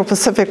a Central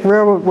Pacific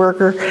Railroad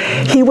worker.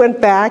 He went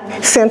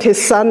back, sent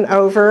his son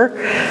over.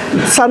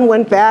 Son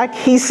went back,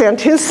 he sent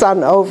his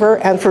son over,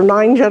 and for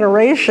 9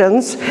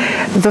 generations,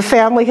 the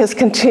family has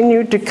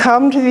continued to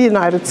come to the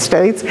United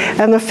States,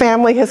 and the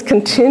family has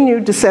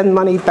continued to send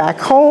money back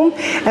home,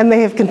 and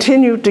they have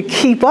continued to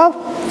keep up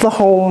the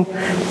home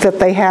that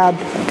they had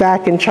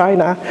back in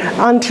China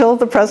until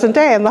the present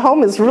day. And the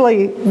home is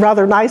really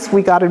rather nice.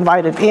 We got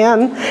invited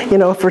in, you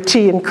know, for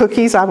tea and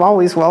cookies. I'm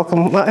always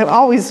welcome. I'm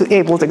always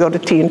able to go to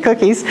tea and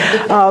cookies.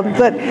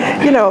 But,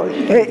 you know,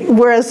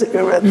 whereas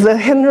the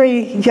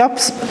Henry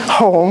Yupp's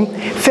home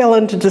fell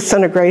into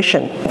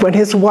disintegration. When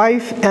his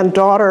wife and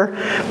daughter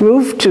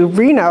moved to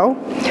Reno,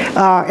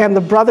 and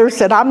the brother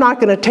said, I'm not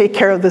going to take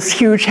care of this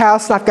huge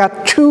house. I've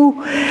got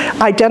 2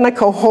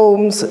 identical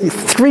homes,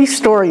 3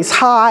 stories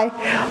high.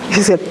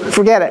 He said,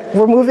 forget it.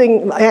 We're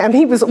moving, and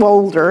he was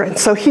older, and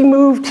so he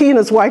and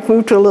his wife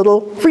moved to a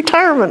little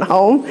retirement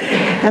home,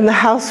 and the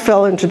house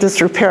fell into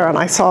disrepair, and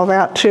I saw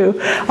that too.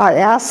 I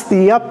asked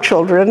the Yupp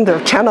children, there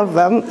are 10 of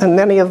them, and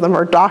many of them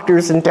are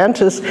doctors and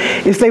dentists,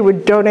 if they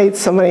would donate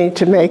some money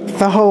to make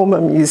the home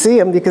a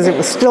museum, because it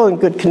was still in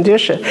good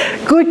condition.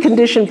 Good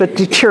condition, but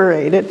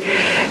deteriorated,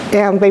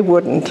 and they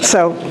wouldn't.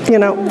 So, you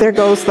know, there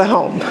goes the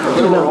home.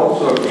 There were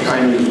also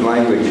Chinese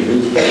language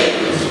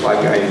newspapers, like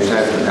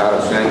out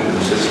of San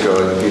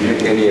Francisco. Do you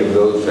think any of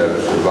those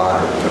have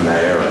survived from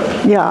that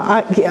era?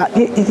 Yeah,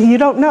 you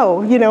don't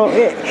know. You know,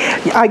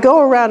 I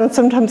go around and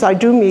sometimes I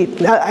do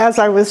meet, as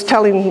I was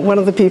telling one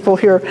of the people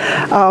here,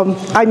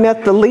 I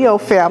met the Leo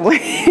family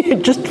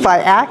just by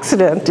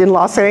accident in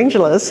Los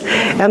Angeles,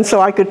 and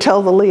so I could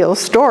tell the Leo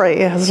story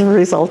as a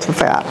result of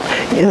that.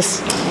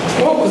 Yes.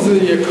 What was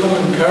the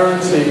common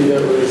currency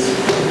that was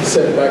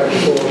sent back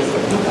and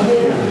forth?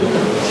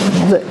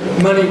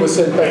 Money was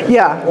sent back.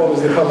 Yeah. What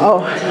was the common?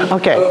 Oh,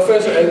 okay.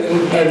 First,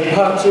 and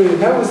part 2,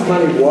 how was the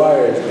money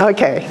wired?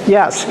 Okay,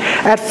 yes.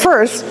 At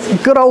first,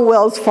 good old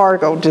Wells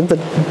Fargo did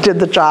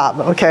the job,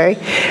 okay?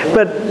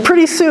 But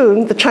pretty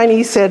soon, the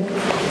Chinese said,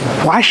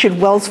 why should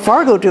Wells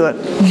Fargo do it?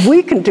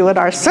 We can do it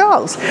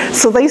ourselves.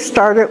 So they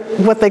started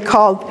what they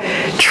called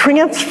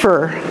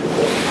transfer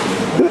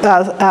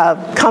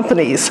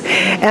companies,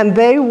 and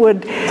they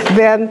would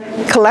then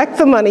collect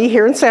the money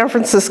here in San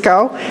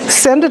Francisco,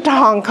 send it to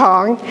Hong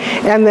Kong,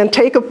 and then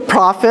take a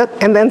profit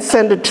and then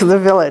send it to the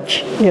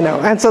village, you know.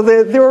 And so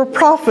there were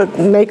profit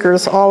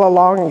makers all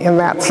along in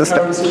that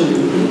system.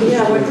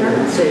 Yeah, what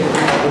currency?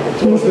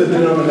 What was the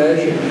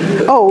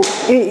denomination? Oh,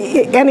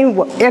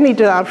 any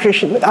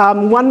denomination.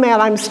 One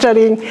man I'm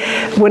studying,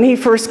 when he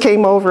first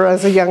came over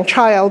as a young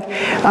child,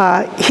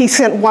 he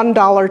sent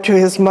 $1 to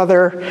his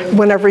mother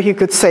whenever he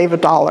could save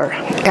 $1.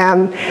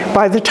 And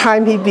by the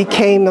time he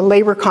became a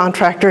labor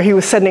contractor, he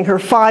was sending her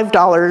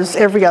 $5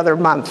 every other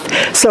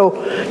month.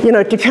 So, you know,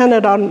 it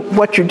depended on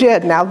what you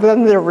did. Now,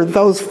 then there were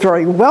those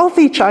very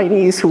wealthy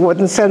Chinese who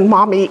wouldn't send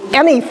mommy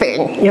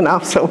anything, you know.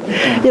 So,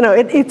 you know,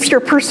 it's your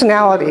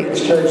personality.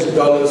 Exchange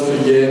dollars for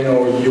yen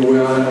or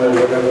yuan or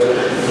whatever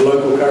the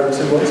local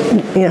currency was.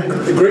 Yeah.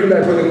 The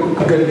greenback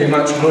wasn't going to be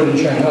much good in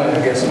Shanghai,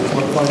 I guess, at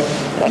one point.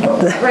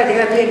 Right, they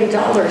got paid in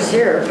dollars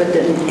here, but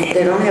then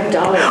they don't have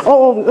dollars.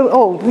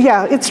 Oh,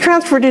 yeah, it's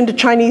transferred into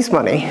Chinese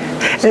money.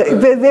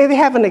 They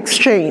have an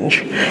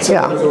exchange. So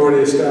yeah. it was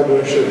already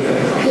established.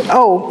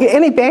 Oh,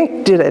 any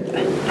bank did it.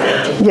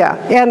 Yeah,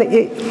 and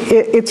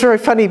it's very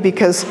funny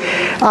because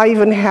I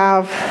even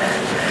have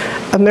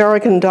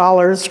American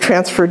dollars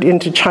transferred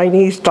into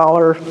Chinese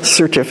dollar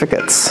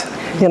certificates.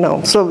 You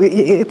know, so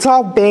it's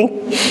all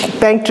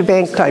bank to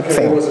bank type There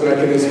thing. was a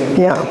mechanism.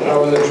 Yeah. I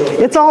wasn't sure if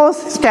It's all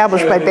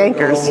established by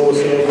bankers.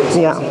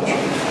 Yeah.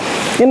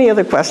 Any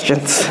other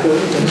questions?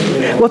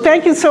 Well,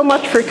 thank you so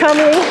much for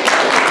coming.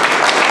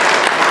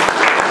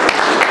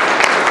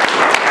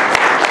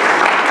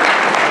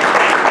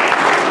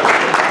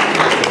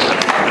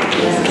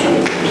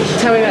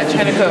 Tell me about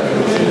China Cove.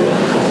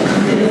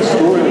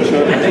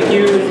 Thank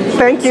you.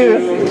 Thank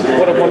you.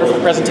 What a wonderful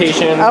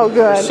presentation. Oh,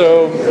 good. We're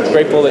so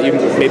grateful that you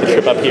made the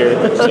trip up here.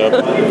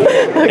 So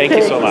thank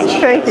you so much.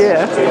 Thank you.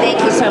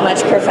 Thank you so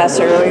much,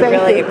 Professor. We Thank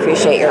really you.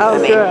 appreciate your Oh,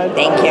 coming. good.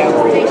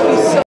 Thank you.